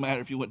said, it don't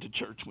matter if you went to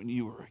church when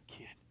you were a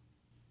kid.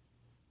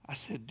 I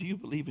said, do you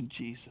believe in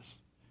Jesus?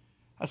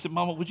 I said,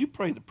 Mama, would you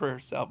pray the prayer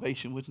of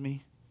salvation with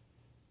me?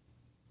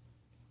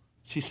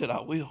 She said,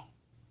 I will.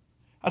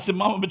 I said,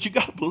 Mama, but you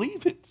got to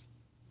believe it.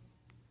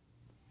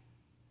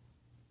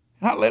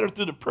 And I led her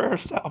through the prayer of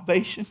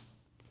salvation.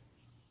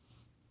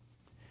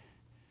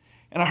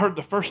 And I heard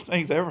the first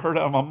things I ever heard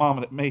out of my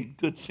mama that made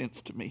good sense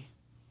to me.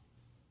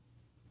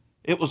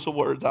 It was the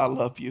words, I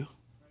love you.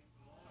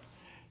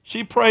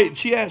 She prayed.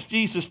 She asked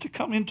Jesus to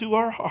come into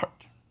her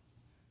heart.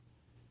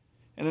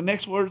 And the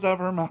next words out of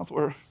her mouth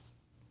were,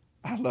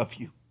 I love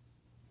you.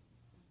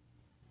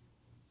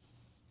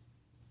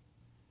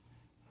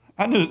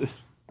 I knew that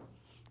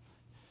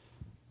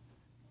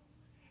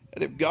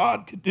if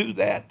God could do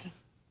that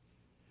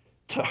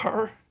to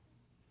her,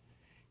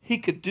 he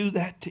could do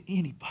that to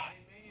anybody.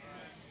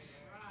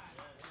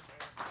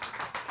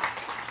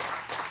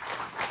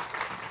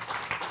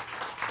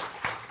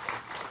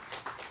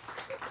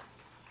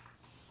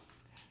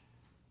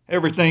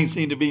 Everything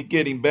seemed to be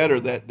getting better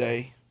that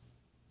day.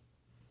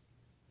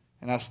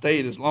 And I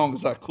stayed as long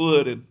as I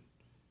could. And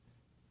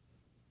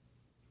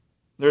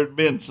there had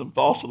been some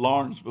false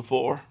alarms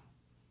before.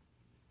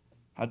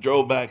 I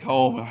drove back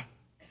home. I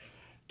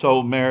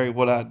told Mary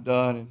what I'd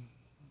done. And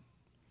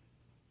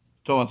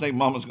told her I think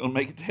Mama's going to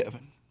make it to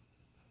heaven.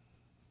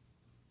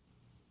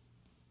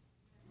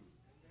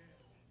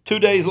 2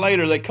 days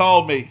later, they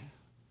called me.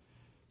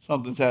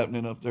 Something's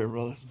happening up there,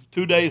 brothers.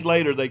 2 days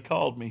later, they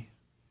called me.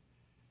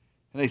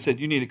 And they said,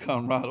 you need to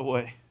come right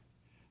away.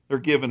 They're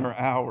giving her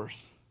hours.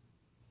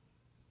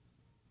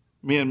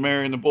 Me and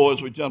Mary and the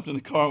boys, we jumped in the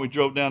car and we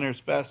drove down there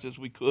as fast as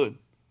we could.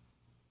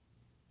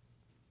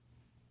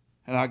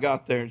 And I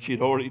got there and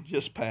she'd already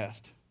just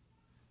passed.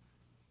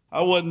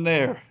 I wasn't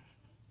there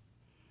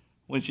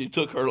when she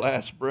took her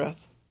last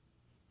breath.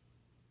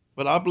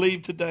 But I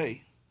believe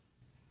today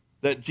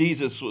that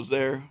Jesus was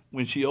there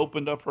when she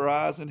opened up her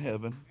eyes in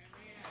heaven.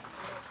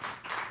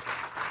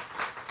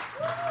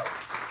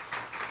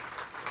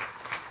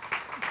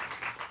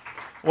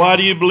 Why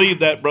do you believe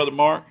that, Brother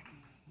Mark?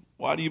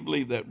 Why do you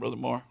believe that, Brother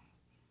Mark?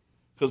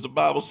 Because the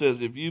Bible says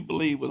if you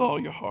believe with all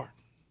your heart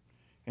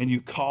and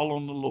you call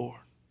on the Lord,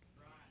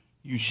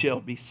 you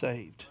shall be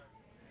saved.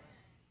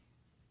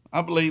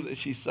 I believe that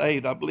she's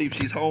saved. I believe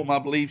she's home. I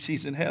believe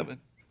she's in heaven.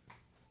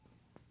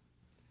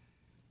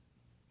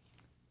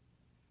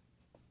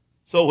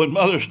 So when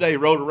Mother's Day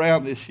rolled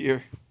around this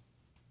year,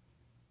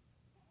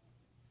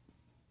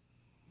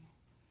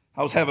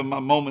 I was having my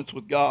moments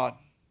with God.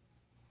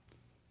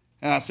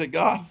 And I said,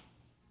 God,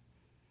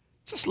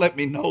 just let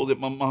me know that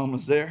my mom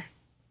was there.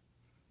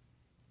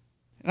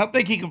 And I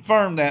think he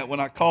confirmed that when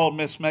I called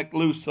Miss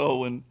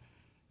McLuso and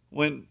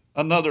when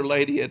another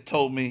lady had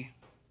told me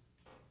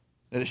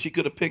that if she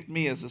could have picked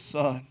me as a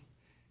son.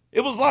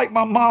 It was like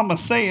my mama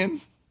saying,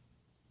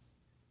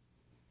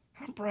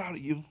 I'm proud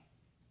of you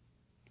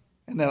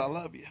and that I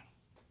love you.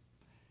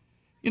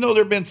 You know,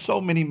 there have been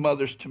so many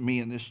mothers to me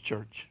in this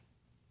church.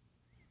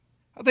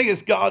 I think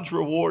it's God's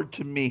reward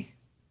to me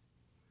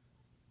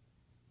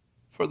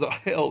for the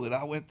hell that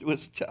I went through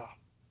as a child.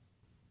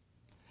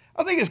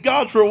 I think it's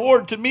God's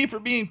reward to me for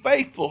being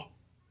faithful.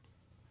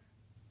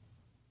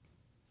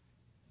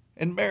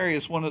 And Mary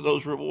is one of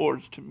those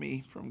rewards to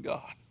me from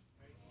God.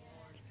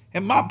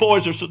 And my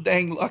boys are so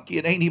dang lucky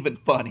it ain't even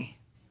funny.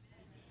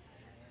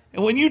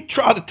 And when you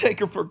try to take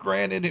her for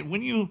granted, and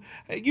when you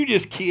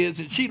just kids,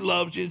 and she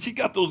loves you, and she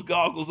got those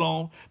goggles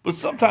on, but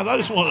sometimes I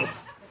just want to,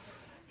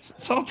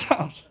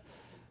 sometimes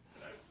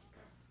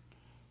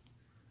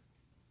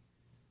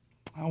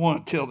I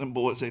want to tell them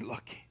boys they're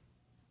lucky.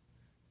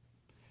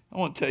 I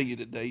want to tell you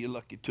today you're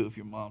lucky too if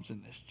your mom's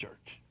in this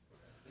church.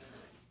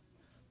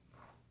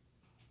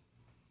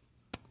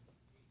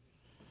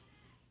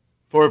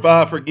 For if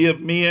I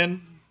forgive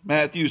men,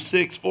 Matthew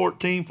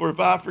 6:14, for if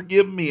I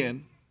forgive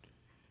men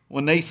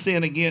when they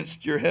sin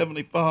against your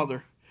heavenly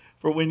Father,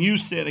 for when you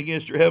sin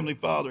against your heavenly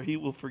Father, he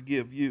will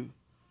forgive you.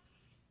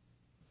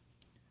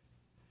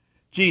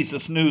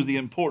 Jesus knew the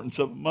importance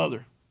of a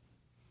mother.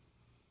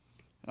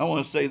 I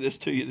want to say this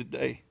to you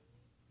today.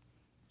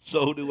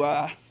 So do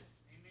I.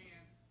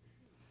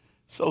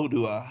 So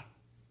do I.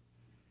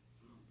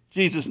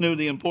 Jesus knew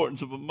the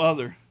importance of a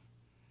mother.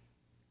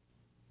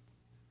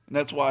 And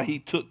that's why he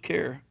took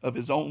care of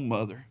his own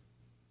mother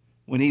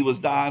when he was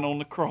dying on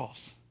the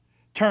cross.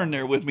 Turn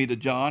there with me to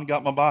John.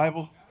 Got my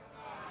Bible?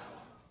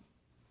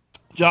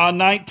 John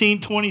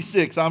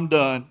 19:26. I'm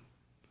done.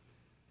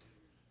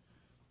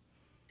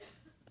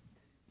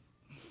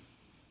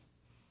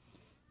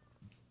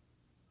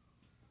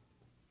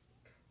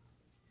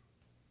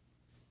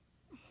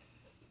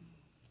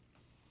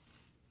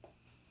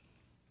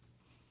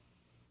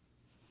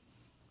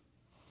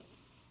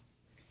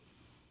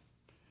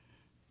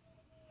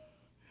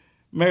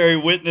 Mary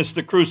witnessed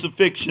the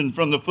crucifixion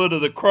from the foot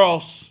of the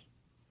cross.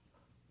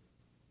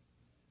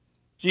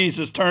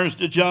 Jesus turns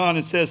to John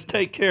and says,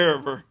 take care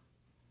of her.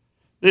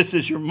 This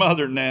is your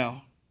mother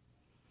now.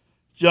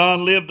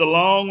 John lived a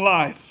long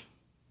life.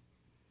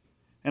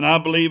 And I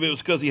believe it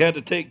was because he had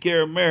to take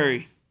care of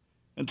Mary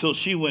until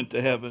she went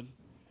to heaven.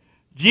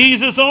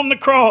 Jesus on the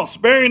cross,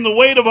 bearing the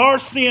weight of our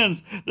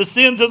sins, the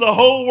sins of the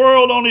whole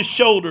world on his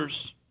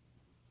shoulders.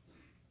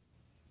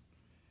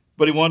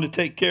 But he wanted to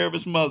take care of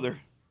his mother.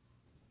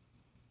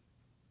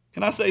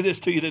 Can I say this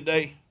to you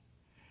today?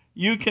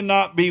 You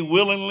cannot be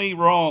willingly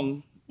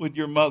wrong with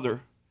your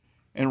mother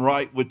and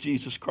right with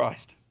Jesus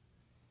Christ.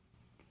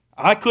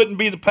 I couldn't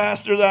be the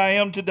pastor that I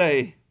am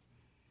today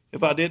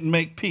if I didn't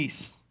make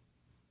peace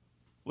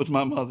with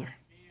my mother.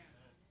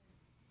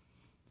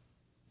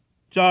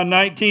 John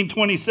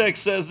 19:26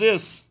 says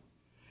this,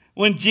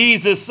 when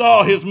Jesus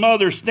saw his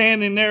mother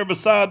standing there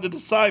beside the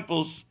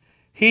disciples,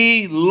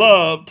 he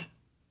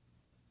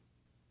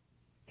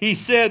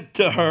said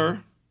to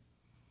her,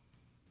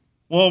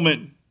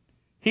 woman,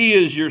 he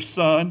is your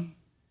son.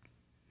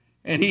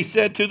 And he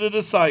said to the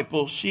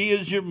disciple, she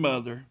is your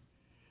mother.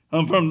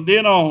 And from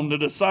then on, the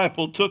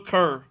disciple took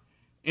her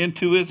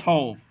into his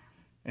home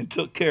and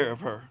took care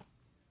of her.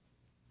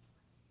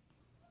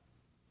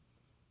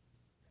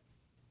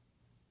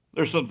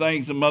 There's some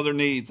things a mother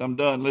needs. I'm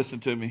done. Listen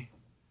to me.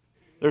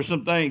 There's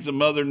some things a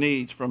mother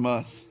needs from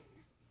us.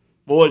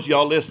 Boys,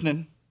 y'all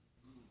listening?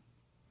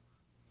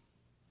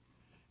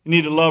 You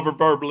need to love her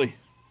verbally.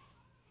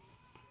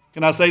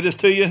 Can I say this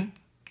to you?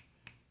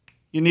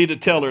 You need to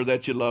tell her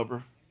that you love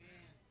her.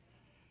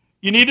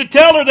 You need to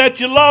tell her that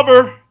you love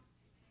her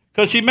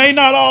because she may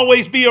not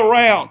always be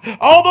around.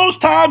 All those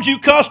times you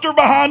cussed her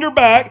behind her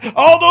back,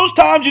 all those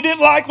times you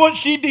didn't like what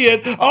she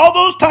did, all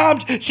those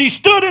times she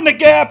stood in the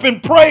gap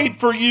and prayed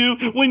for you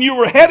when you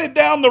were headed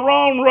down the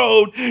wrong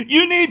road,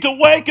 you need to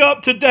wake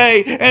up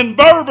today and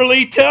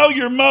verbally tell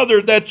your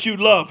mother that you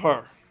love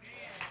her.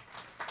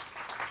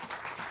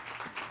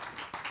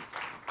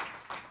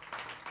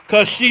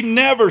 Because she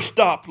never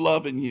stopped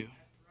loving you.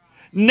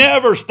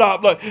 Never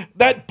stopped loving.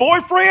 That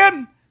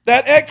boyfriend,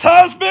 that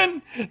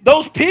ex-husband,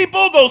 those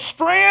people, those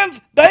friends,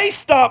 they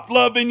stopped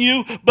loving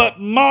you, but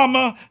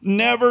mama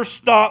never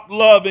stopped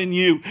loving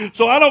you.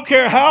 So I don't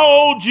care how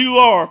old you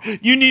are,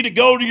 you need to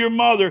go to your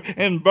mother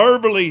and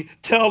verbally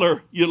tell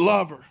her you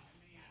love her.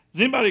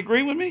 Does anybody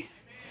agree with me?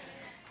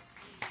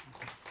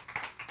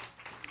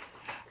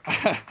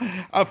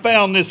 I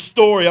found this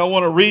story. I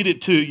want to read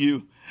it to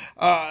you.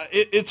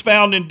 It's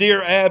found in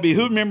Dear Abby.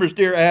 Who remembers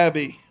Dear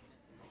Abby?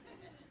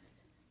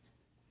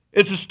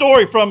 It's a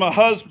story from a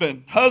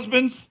husband.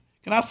 Husbands,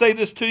 can I say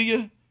this to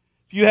you?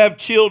 If you have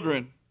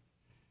children,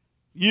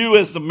 you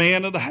as the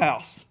man of the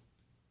house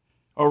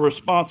are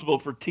responsible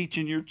for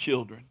teaching your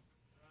children.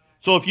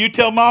 So if you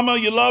tell mama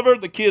you love her,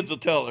 the kids will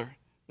tell her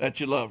that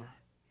you love her.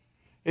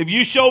 If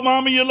you show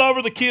mama you love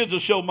her, the kids will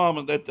show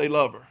mama that they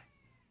love her.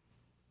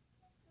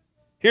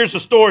 Here's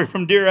a story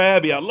from Dear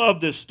Abby. I love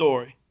this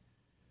story.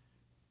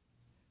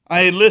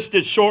 I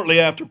enlisted shortly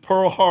after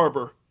Pearl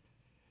Harbor.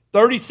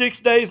 36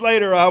 days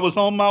later, I was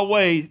on my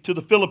way to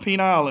the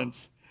Philippine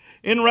Islands.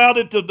 En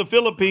route to the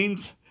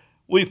Philippines,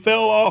 we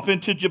fell off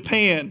into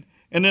Japan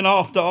and then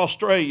off to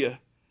Australia.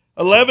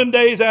 11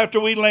 days after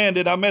we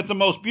landed, I met the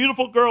most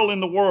beautiful girl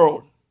in the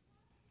world.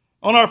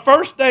 On our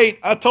first date,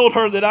 I told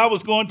her that I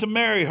was going to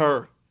marry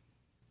her.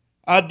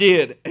 I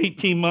did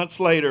 18 months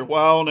later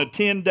while on a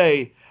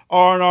 10-day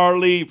R&R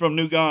leave from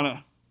New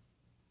Ghana.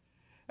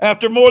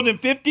 After more than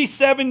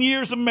 57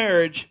 years of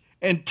marriage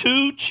and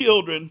 2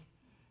 children,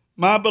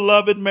 my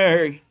beloved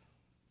Mary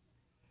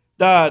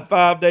died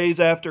 5 days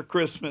after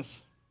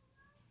Christmas.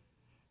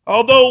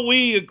 Although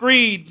we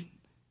agreed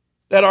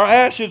that our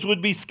ashes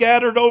would be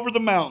scattered over the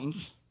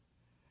mountains,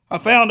 I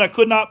found I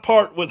could not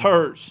part with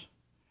hers.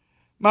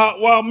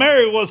 While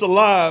Mary was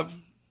alive,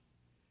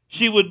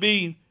 she would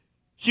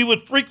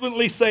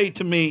frequently say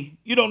to me,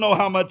 "You don't know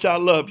how much I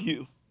love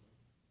you."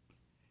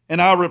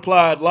 And I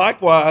replied,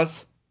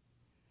 "Likewise."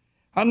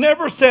 I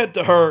never said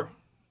to her,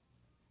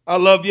 "I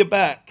love you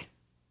back."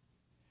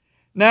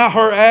 Now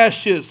her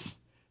ashes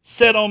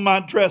sit on my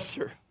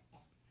dresser,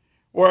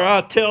 where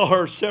I tell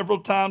her several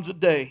times a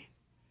day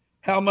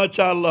how much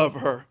I love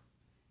her,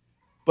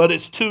 but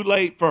it's too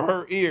late for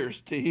her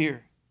ears to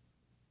hear.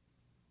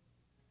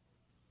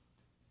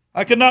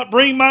 I could not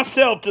bring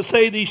myself to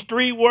say these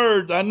 3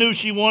 words I knew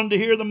she wanted to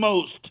hear the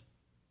most.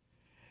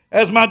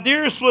 As my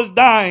dearest was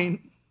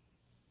dying,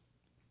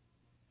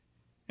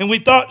 and we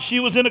thought she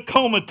was in a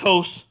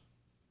comatose,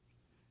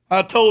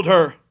 I told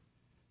her,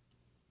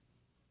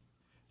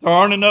 "There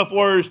aren't enough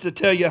words to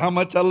tell you how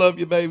much I love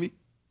you, baby."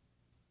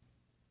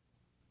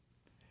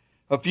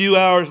 A few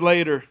hours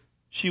later,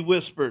 she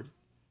whispered,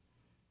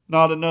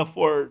 "Not enough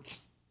words,"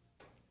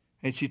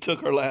 and she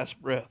took her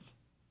last breath.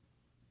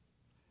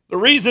 The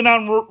reason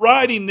I'm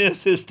writing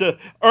this is to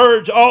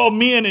urge all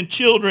men and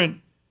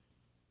children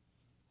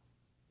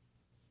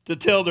to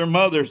tell their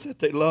mothers that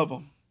they love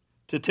them,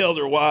 to tell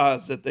their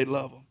wives that they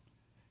love them.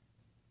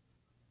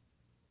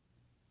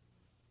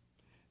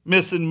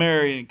 Miss and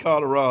Mary in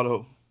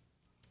Colorado,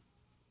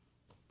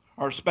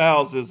 our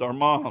spouses, our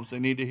moms, they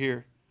need to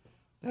hear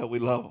that we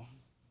love them.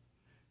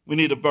 We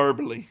need to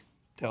verbally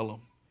tell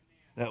them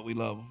that we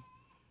love them.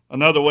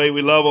 Another way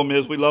we love them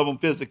is we love them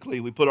physically.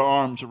 We put our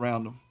arms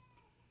around them.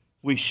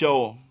 We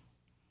show them.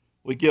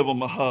 We give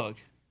them a hug.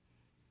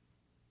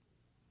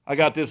 I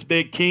got this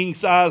big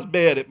king-size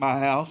bed at my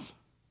house.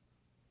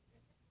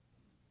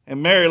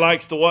 And Mary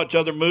likes to watch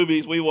other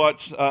movies. We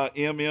watch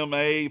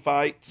MMA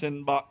fights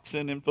and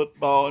boxing and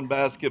football and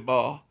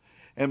basketball.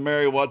 And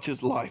Mary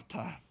watches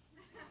Lifetime.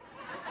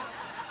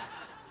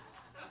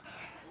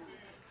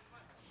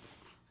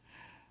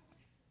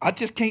 I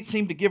just can't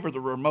seem to give her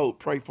the remote.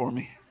 Pray for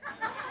me.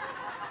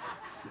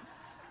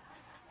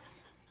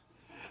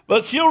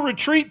 But she'll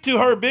retreat to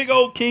her big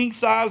old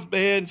king-size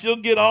bed, and she'll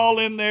get all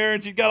in there,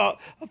 and she's got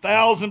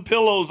 1,000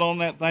 pillows on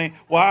that thing.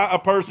 Why a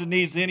person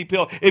needs any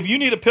pillow. If you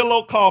need a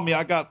pillow, call me.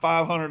 I got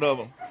 500 of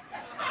them.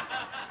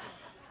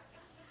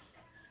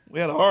 We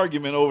had an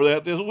argument over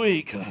that this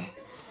week. I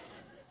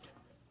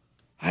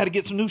had to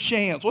get some new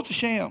shams. What's a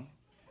sham?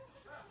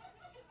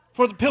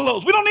 For the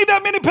pillows. We don't need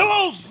that many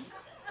pillows.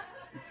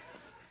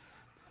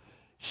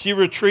 She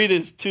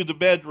retreated to the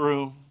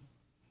bedroom.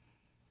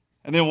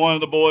 And then one of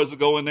the boys will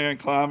go in there and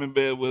climb in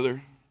bed with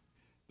her.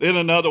 Then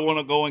another one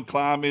will go and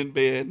climb in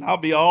bed. And I'll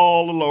be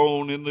all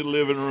alone in the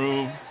living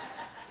room.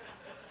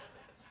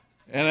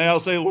 And they'll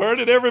say, "Where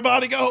did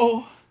everybody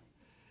go?"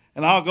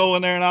 And I'll go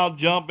in there and I'll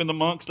jump in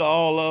amongst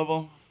all of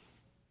them.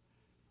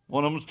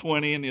 One of them's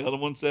 20 and the other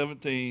one's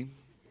 17.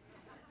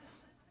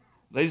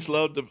 They just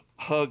love to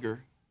hug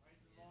her.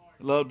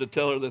 They love to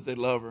tell her that they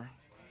love her.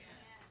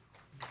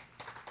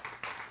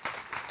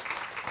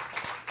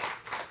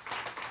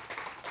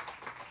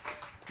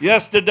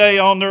 Yesterday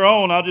on their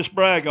own, I'll just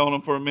brag on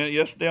them for a minute.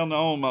 Yesterday on their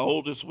own, my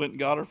oldest went and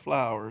got her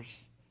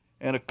flowers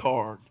and a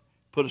card.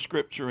 Put a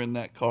scripture in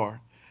that card.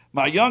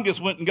 My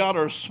youngest went and got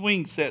her a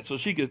swing set so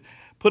she could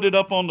put it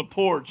up on the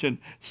porch and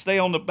stay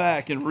on the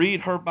back and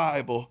read her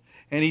Bible.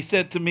 And he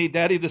said to me,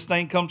 "Daddy, this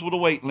thing comes with a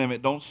weight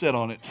limit. Don't sit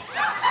on it."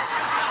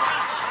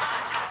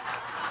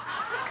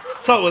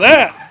 What's up with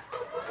that?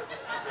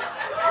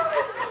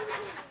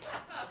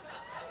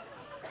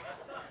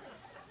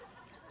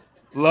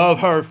 Love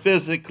her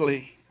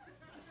physically.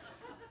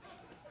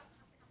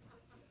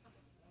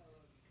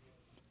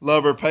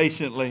 Love her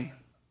patiently.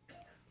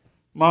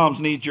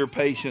 Moms need your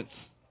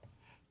patience.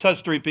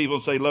 Touch 3 people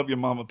and say, "Love your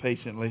mama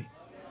patiently."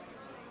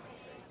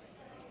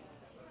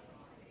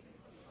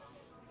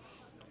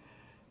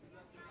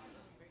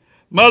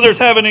 Mothers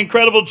have an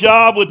incredible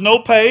job with no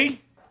pay.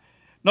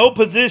 No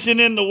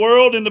position in the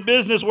world, in the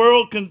business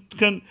world,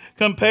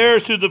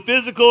 compares to the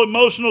physical,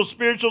 emotional,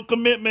 spiritual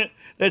commitment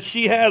that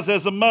she has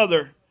as a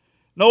mother.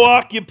 No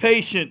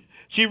occupation.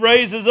 She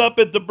raises up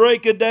at the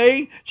break of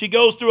day. She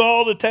goes through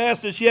all the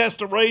tasks that she has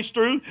to race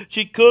through.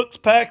 She cooks,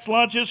 packs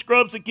lunches,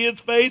 scrubs the kids'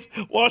 face,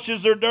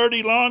 washes their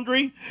dirty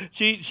laundry.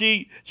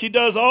 She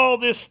does all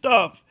this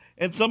stuff.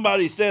 And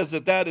somebody says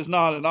that is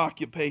not an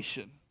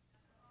occupation.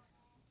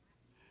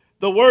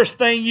 The worst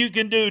thing you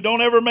can do,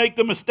 don't ever make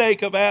the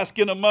mistake of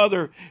asking a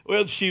mother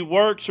whether she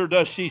works or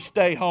does she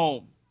stay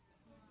home.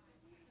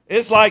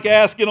 It's like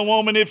asking a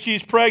woman if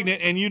she's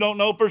pregnant and you don't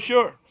know for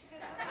sure.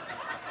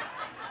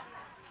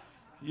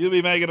 You'll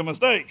be making a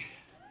mistake.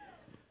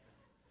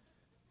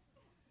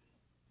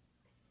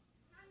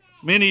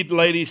 Many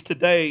ladies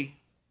today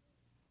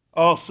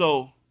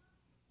also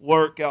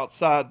work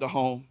outside the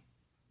home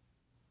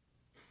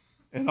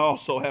and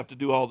also have to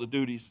do all the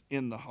duties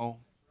in the home.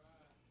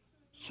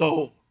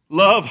 So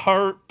love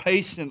her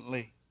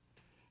patiently.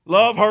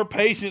 Love her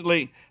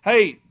patiently.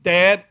 Hey,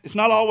 Dad, it's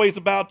not always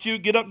about you.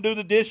 Get up and do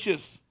the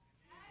dishes.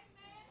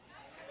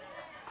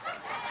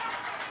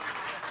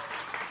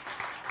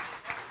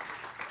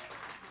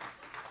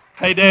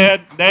 Hey,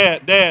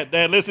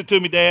 Dad, listen to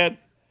me, Dad.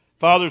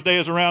 Father's Day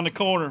is around the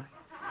corner.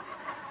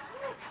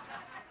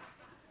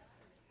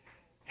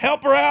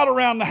 Help her out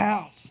around the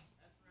house.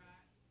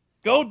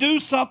 Go do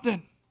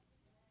something.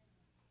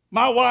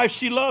 My wife,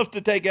 she loves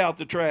to take out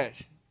the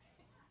trash.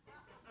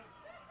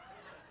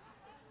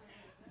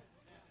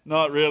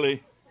 Not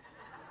really.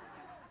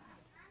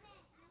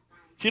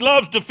 She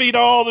loves to feed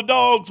all the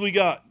dogs we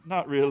got.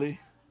 Not really.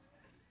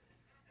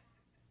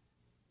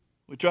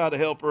 We try to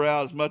help her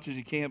out as much as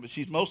you can, but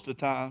she's most of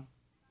the time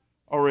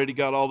already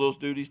got all those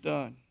duties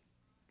done.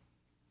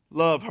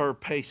 Love her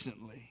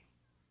patiently.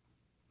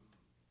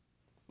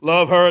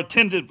 Love her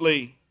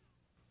attentively.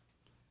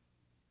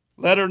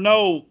 Let her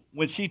know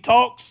when she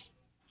talks,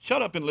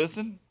 shut up and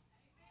listen.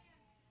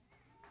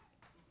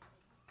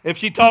 If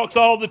she talks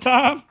all the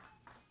time,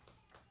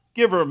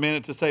 give her a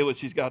minute to say what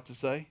she's got to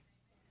say.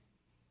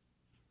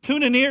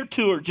 Tune an ear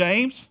to her,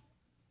 James.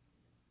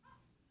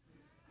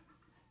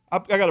 I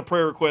got a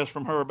prayer request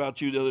from her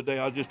about you the other day.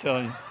 I was just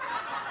telling you.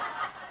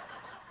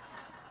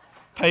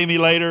 Pay me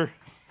later.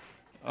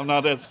 I'm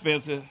not that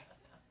expensive.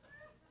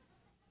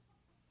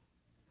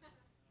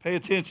 Pay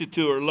attention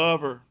to her. Love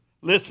her.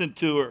 Listen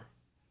to her.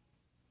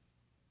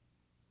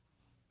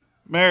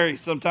 Mary,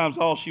 sometimes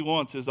all she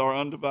wants is our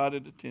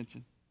undivided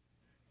attention.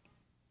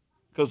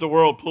 Because the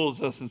world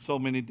pulls us in so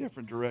many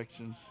different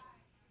directions.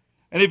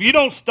 And if you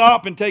don't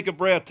stop and take a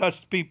breath,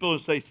 touch people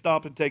and say,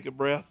 stop and take a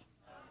breath.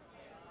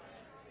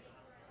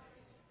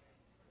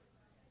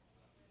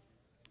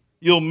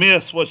 You'll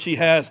miss what she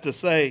has to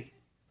say.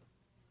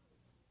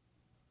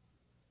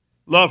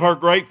 Love her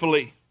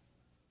gratefully.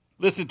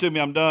 Listen to me,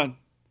 I'm done.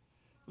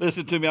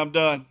 Listen to me, I'm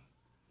done.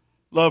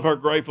 Love her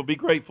grateful. Be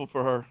grateful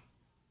for her.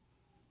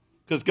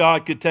 Because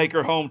God could take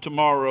her home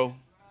tomorrow.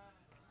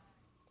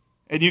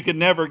 And you can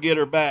never get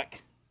her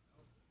back.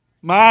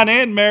 Mine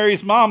and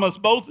Mary's mama's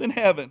both in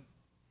heaven.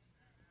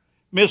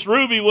 Miss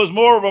Ruby was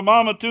more of a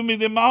mama to me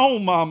than my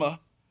own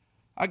mama.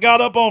 I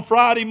got up on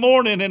Friday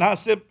morning and I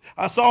said,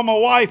 I saw my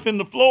wife in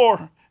the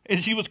floor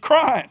and she was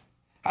crying.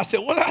 I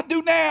said, what do I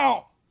do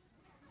now?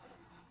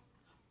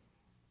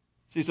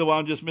 She said, well,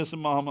 I'm just missing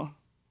mama.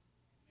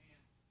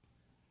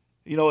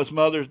 You know, it's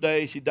Mother's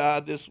Day. She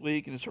died this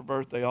week and it's her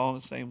birthday all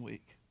in the same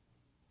week.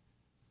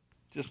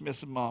 Just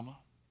missing mama.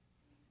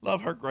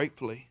 Love her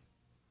gratefully.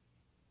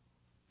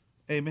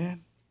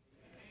 Amen.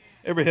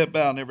 Every head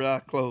bowed and every eye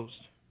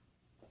closed.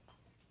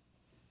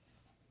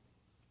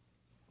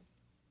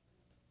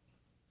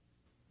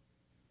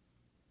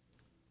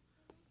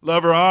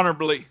 Love her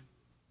honorably.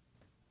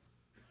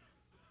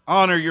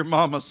 Honor your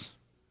mamas.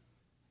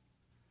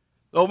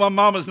 Though my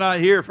mama's not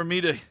here for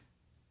me to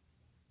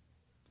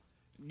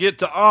get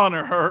to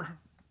honor her,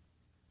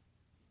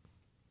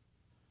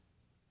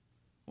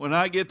 when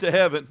I get to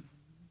heaven,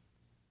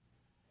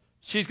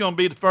 she's going to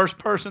be the first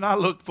person I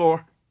look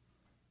for.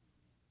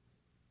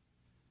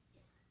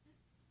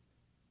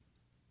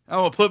 I'm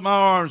going to put my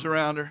arms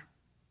around her.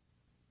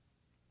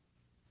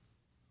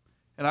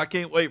 And I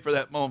can't wait for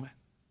that moment.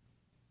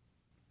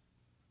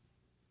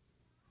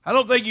 I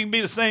don't think you can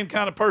be the same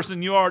kind of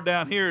person you are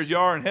down here as you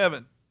are in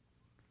heaven.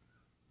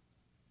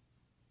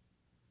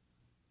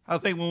 I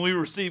think when we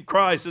receive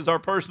Christ as our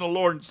personal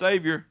Lord and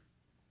Savior,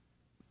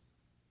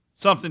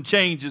 something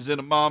changes in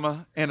a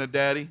mama and a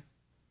daddy,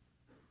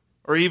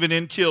 or even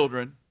in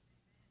children.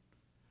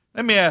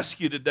 Let me ask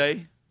you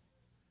today,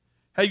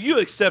 have you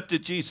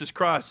accepted Jesus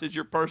Christ as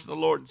your personal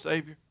Lord and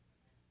Savior?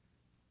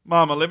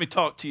 Mama, let me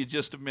talk to you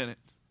just a minute.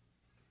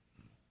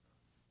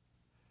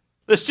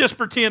 Let's just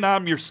pretend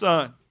I'm your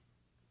son.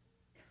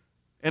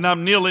 And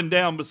I'm kneeling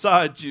down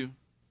beside you.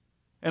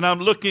 And I'm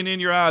looking in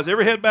your eyes.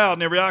 Every head bowed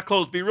and every eye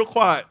closed. Be real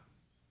quiet.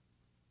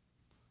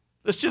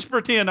 Let's just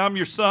pretend I'm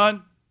your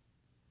son.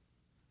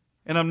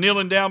 And I'm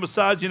kneeling down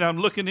beside you and I'm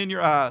looking in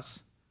your eyes.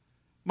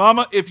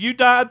 Mama, if you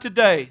died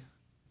today,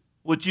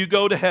 would you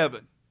go to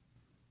heaven?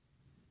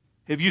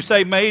 If you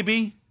say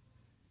maybe,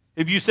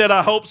 if you said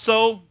I hope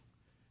so,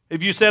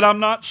 if you said I'm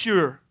not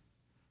sure,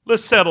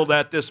 let's settle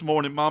that this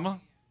morning, Mama.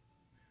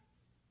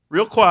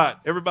 Real quiet.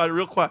 Everybody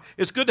real quiet.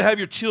 It's good to have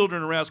your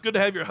children around. It's good to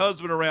have your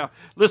husband around.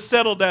 Let's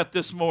settle that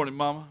this morning,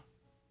 Mama.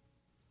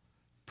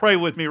 Pray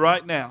with me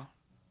right now.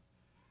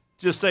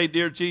 Just say,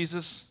 dear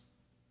Jesus,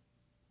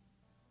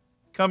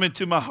 come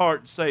into my heart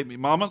and save me.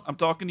 Mama, I'm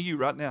talking to you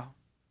right now.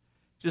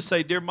 Just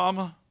say, dear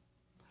Mama.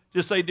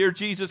 Just say, dear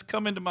Jesus,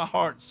 come into my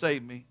heart and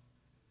save me.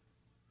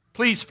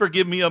 Please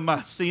forgive me of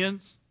my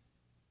sins.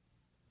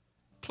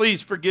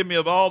 Please forgive me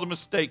of all the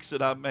mistakes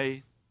that I've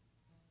made.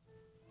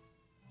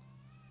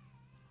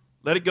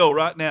 Let it go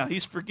right now.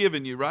 He's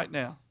forgiven you right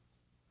now.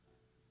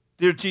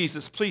 Dear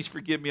Jesus, please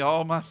forgive me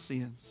all my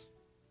sins.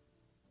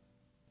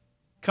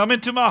 Come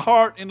into my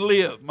heart and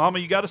live. Mama,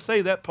 you got to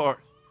say that part.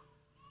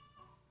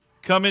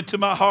 Come into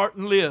my heart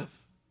and live.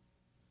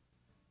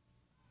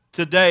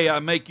 Today I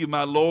make you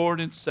my Lord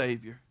and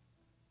Savior.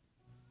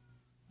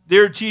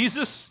 Dear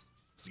Jesus,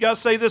 you got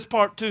to say this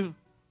part too.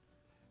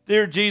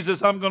 Dear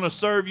Jesus, I'm going to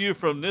serve you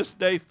from this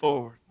day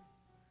forward.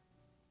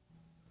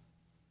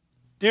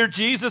 Dear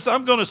Jesus,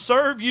 I'm going to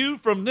serve you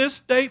from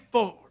this day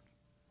forward.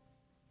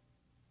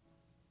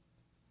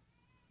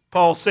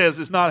 Paul says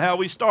it's not how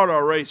we start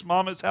our race,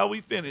 Mama, it's how we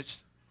finish.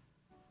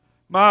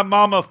 My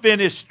mama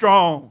finished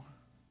strong.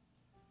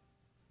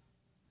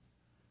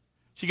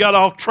 She got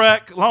off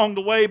track along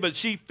the way, but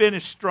she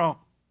finished strong.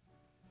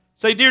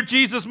 Say, dear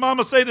Jesus,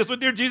 Mama, say this.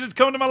 Dear Jesus,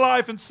 come to my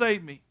life and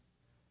save me.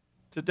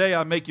 Today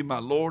I make you my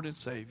Lord and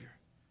Savior.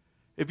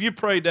 If you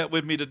prayed that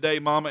with me today,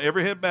 Mama,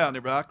 every head bowed and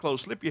every eye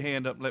closed, slip your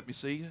hand up and let me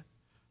see you.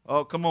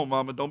 Oh, come on,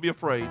 Mama. Don't be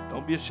afraid.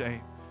 Don't be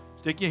ashamed.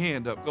 Stick your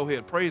hand up. Go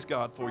ahead. Praise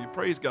God for you.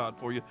 Praise God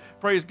for you.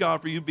 Praise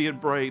God for you being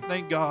brave.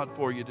 Thank God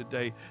for you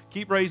today.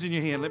 Keep raising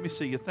your hand. Let me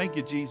see you. Thank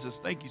you, Jesus.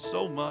 Thank you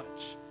so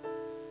much.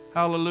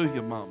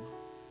 Hallelujah, Mama.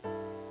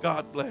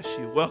 God bless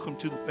you. Welcome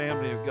to the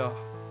family of God.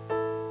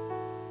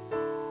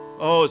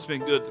 Oh, it's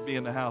been good to be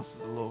in the house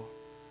of the Lord.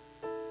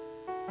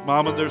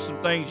 Mama, there's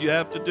some things you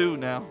have to do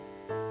now.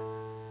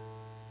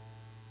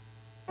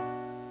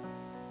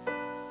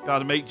 Got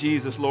to make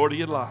Jesus Lord of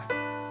your life.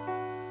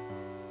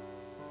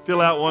 Fill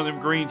out one of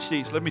them green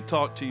sheets. Let me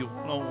talk to you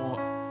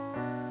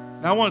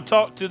one-on-one. Now I want to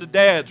talk to the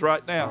dads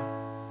right now.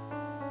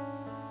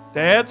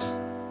 Dads,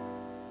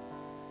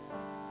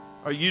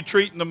 are you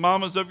treating the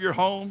mamas of your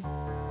home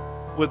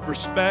with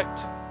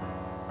respect,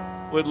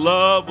 with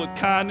love, with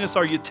kindness?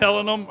 Are you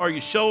telling them? Are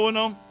you showing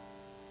them?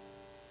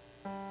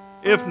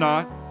 If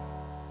not,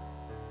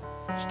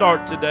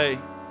 start today.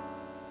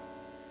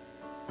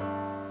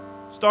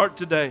 Start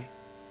today.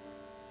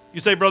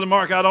 You say, Brother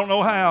Mark, I don't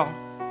know how.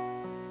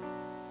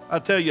 I'll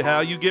tell you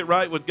how. You get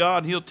right with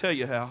God and He'll tell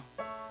you how.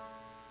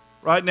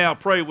 Right now,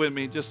 pray with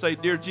me. Just say,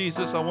 Dear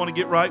Jesus, I want to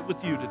get right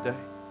with you today.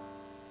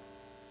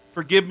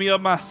 Forgive me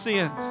of my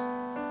sins.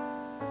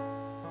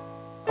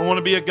 I want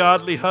to be a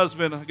godly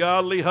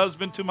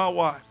husband to my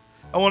wife.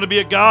 I want to be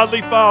a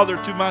godly father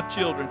to my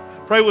children.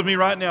 Pray with me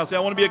right now. Say, I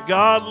want to be a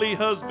godly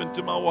husband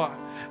to my wife.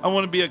 I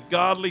want to be a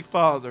godly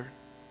father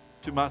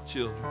to my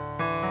children.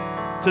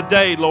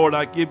 Today, Lord,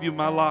 I give you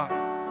my life.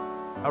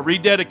 I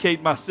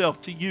rededicate myself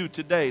to you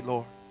today,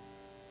 Lord.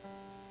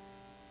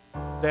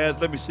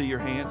 Dad, let me see your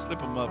hands. Slip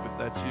them up if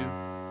that's you.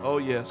 Oh,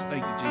 yes.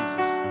 Thank you,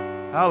 Jesus.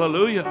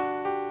 Hallelujah.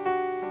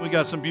 We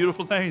got some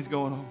beautiful things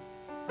going on.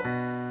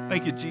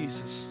 Thank you,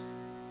 Jesus.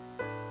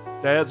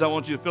 Dads, I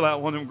want you to fill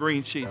out one of them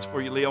green sheets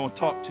for you, Lee. I want to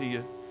talk to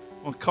you.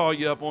 I want to call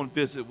you up. I want to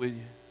visit with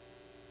you.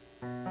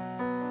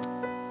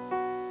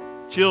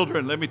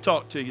 Children, let me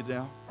talk to you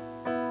now.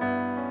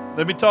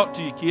 Let me talk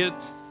to you,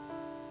 kids.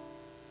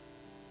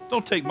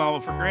 Don't take Mama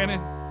for granted.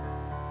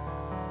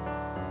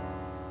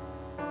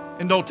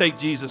 And don't take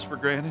Jesus for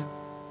granted.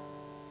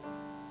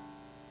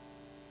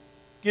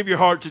 Give your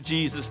heart to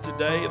Jesus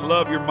today and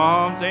love your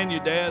moms and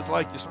your dads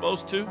like you're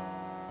supposed to.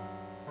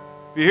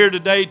 If you're here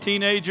today,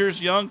 teenagers,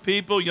 young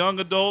people, young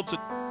adults,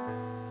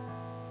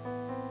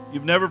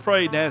 you've never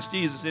prayed and asked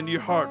Jesus into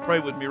your heart, pray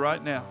with me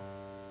right now.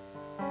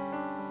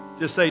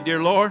 Just say,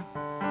 Dear Lord,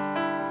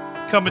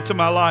 come into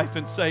my life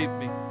and save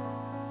me.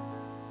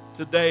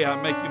 Today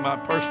I make you my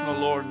personal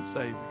Lord and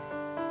Savior.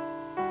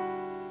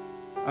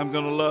 I'm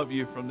going to love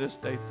you from this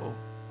day forward.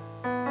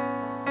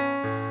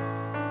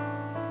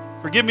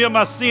 Forgive me of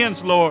my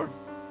sins, Lord.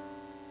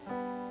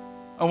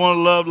 I want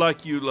to love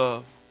like you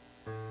love.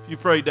 If you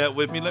prayed that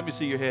with me, let me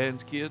see your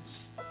hands,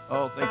 kids.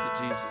 Oh, thank you,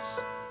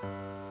 Jesus.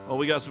 Oh,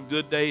 we got some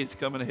good days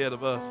coming ahead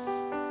of us.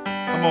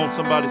 Come on,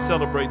 somebody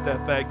celebrate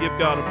that fact. Give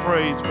God a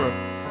praise for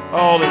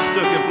all that's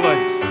taken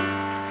place.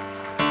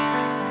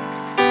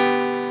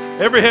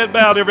 Every head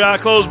bowed, every eye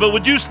closed. But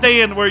would you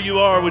stand where you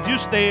are? Would you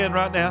stand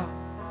right now?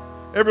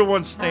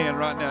 Everyone stand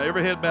right now.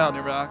 Every head bowed,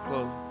 every eye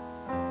closed.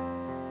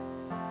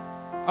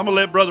 I'm going to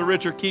let Brother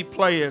Richard keep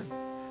playing.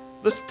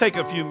 Let's take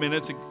a few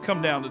minutes and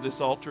come down to this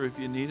altar if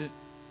you need it.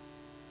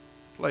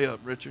 Play up,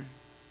 Richard.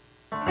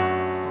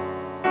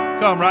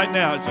 Come right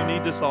now as you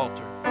need this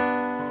altar.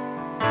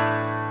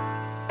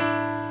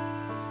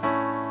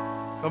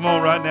 Come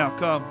on right now,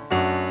 come.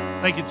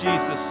 Thank you,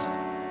 Jesus.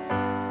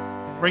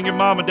 Bring your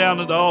mama down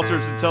to the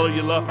altars and tell her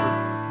you love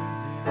her.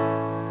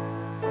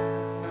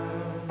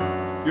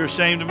 If you're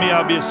ashamed of me,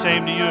 I'll be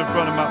ashamed of you in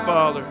front of my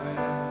Father.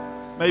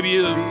 Maybe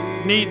you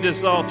need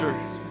this altar.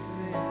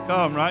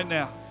 Come right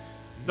now.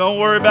 Don't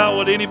worry about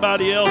what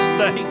anybody else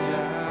thinks.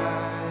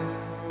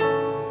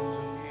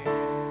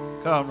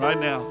 Come right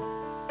now.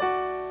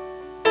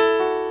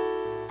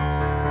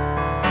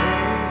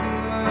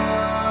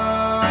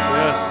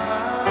 Yes.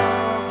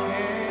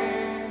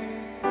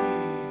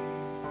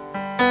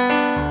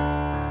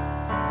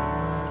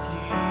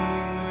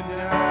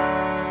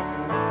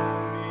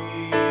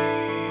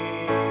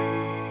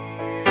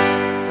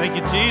 Thank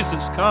you,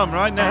 Jesus. Come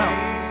right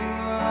now.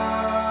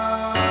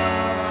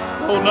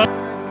 Oh, no,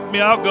 me,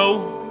 I'll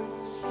go.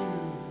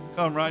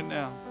 Come right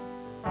now.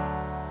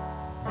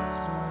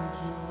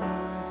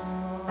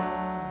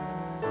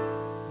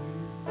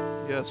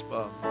 Yes,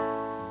 Father.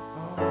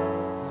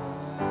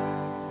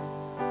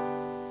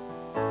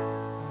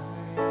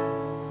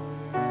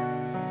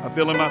 I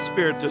feel in my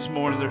spirit this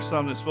morning there's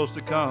something that's supposed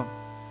to come.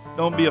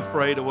 Don't be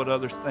afraid of what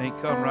others think.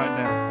 Come right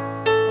now.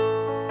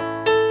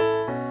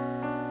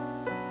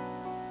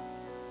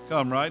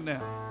 Come right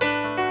now.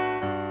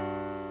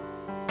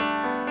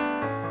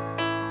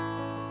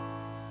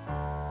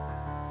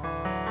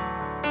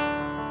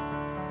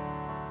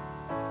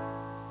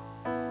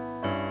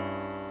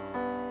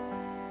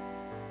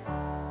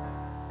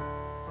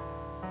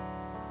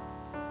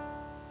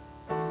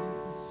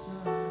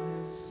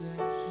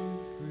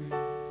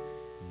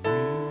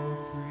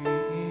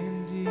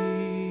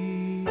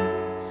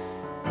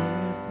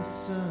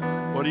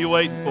 What are you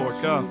waiting for?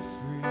 Come.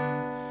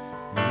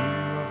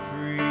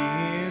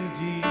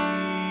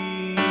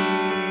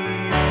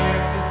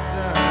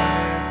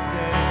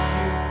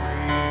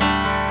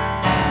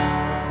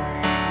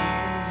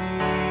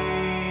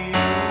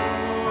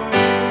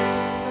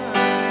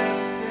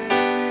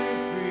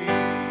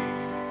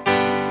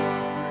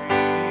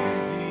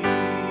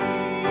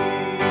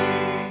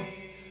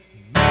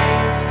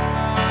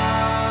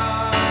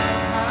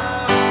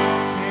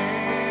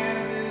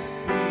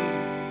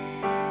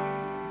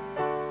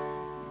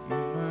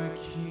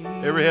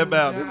 Every head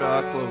bowed, every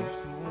eye closed.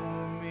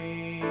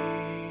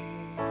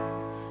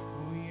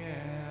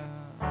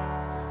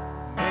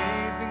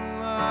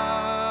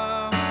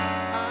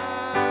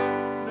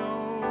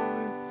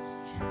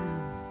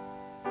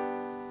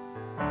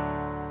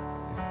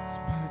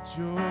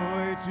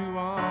 Joy to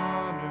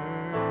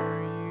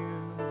honor you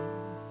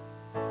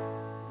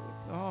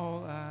with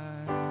all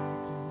I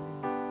do.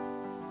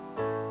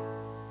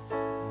 I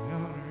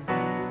honor you.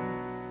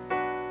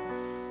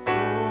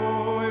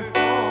 Oh, with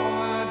all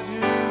I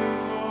do,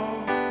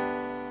 Lord,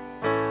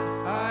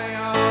 I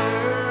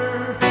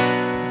honor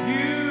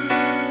you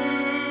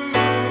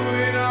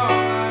in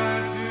all I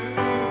do.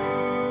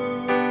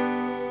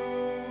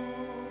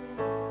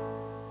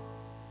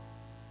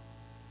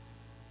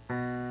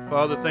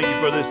 Father, thank you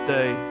for this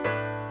day.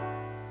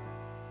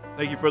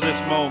 Thank you for this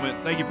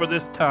moment. Thank you for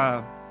this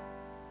time.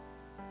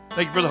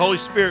 Thank you for the Holy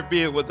Spirit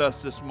being with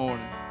us this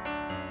morning.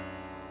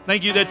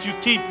 Thank you that you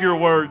keep your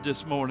word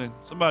this morning.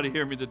 Somebody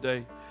hear me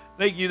today.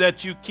 Thank you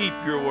that you keep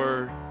your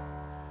word.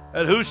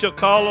 That who shall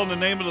call on the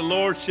name of the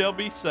Lord shall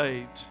be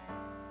saved.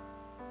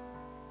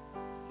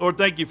 Lord,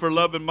 thank you for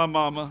loving my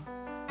mama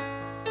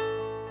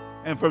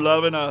and for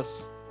loving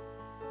us.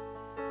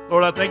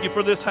 Lord, I thank you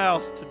for this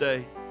house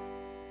today.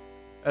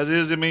 As it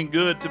has been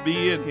good to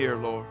be in here,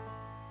 Lord.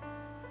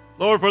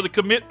 Lord, for the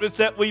commitments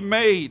that we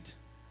made,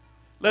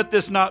 let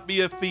this not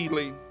be a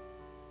feeling,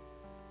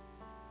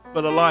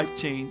 but a life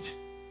change.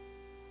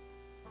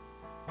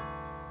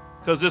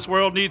 Because this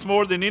world needs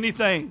more than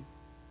anything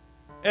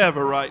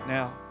ever right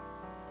now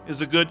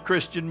is a good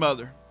Christian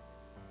mother.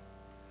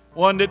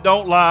 One that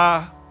don't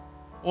lie,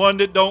 one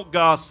that don't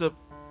gossip,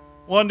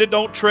 one that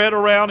don't tread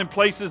around in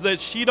places that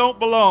she don't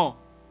belong.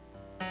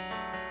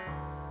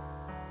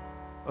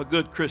 A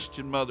good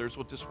Christian mother is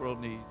what this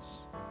world needs.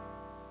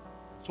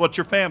 It's what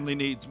your family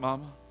needs,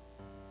 Mama.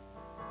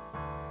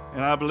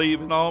 And I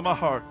believe in all my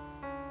heart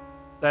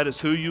that is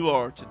who you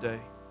are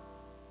today.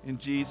 In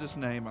Jesus'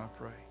 name I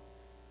pray.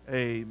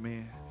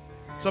 Amen.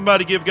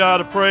 Somebody give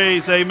God a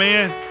praise.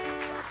 Amen.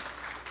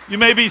 You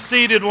may be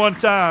seated one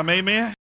time. Amen.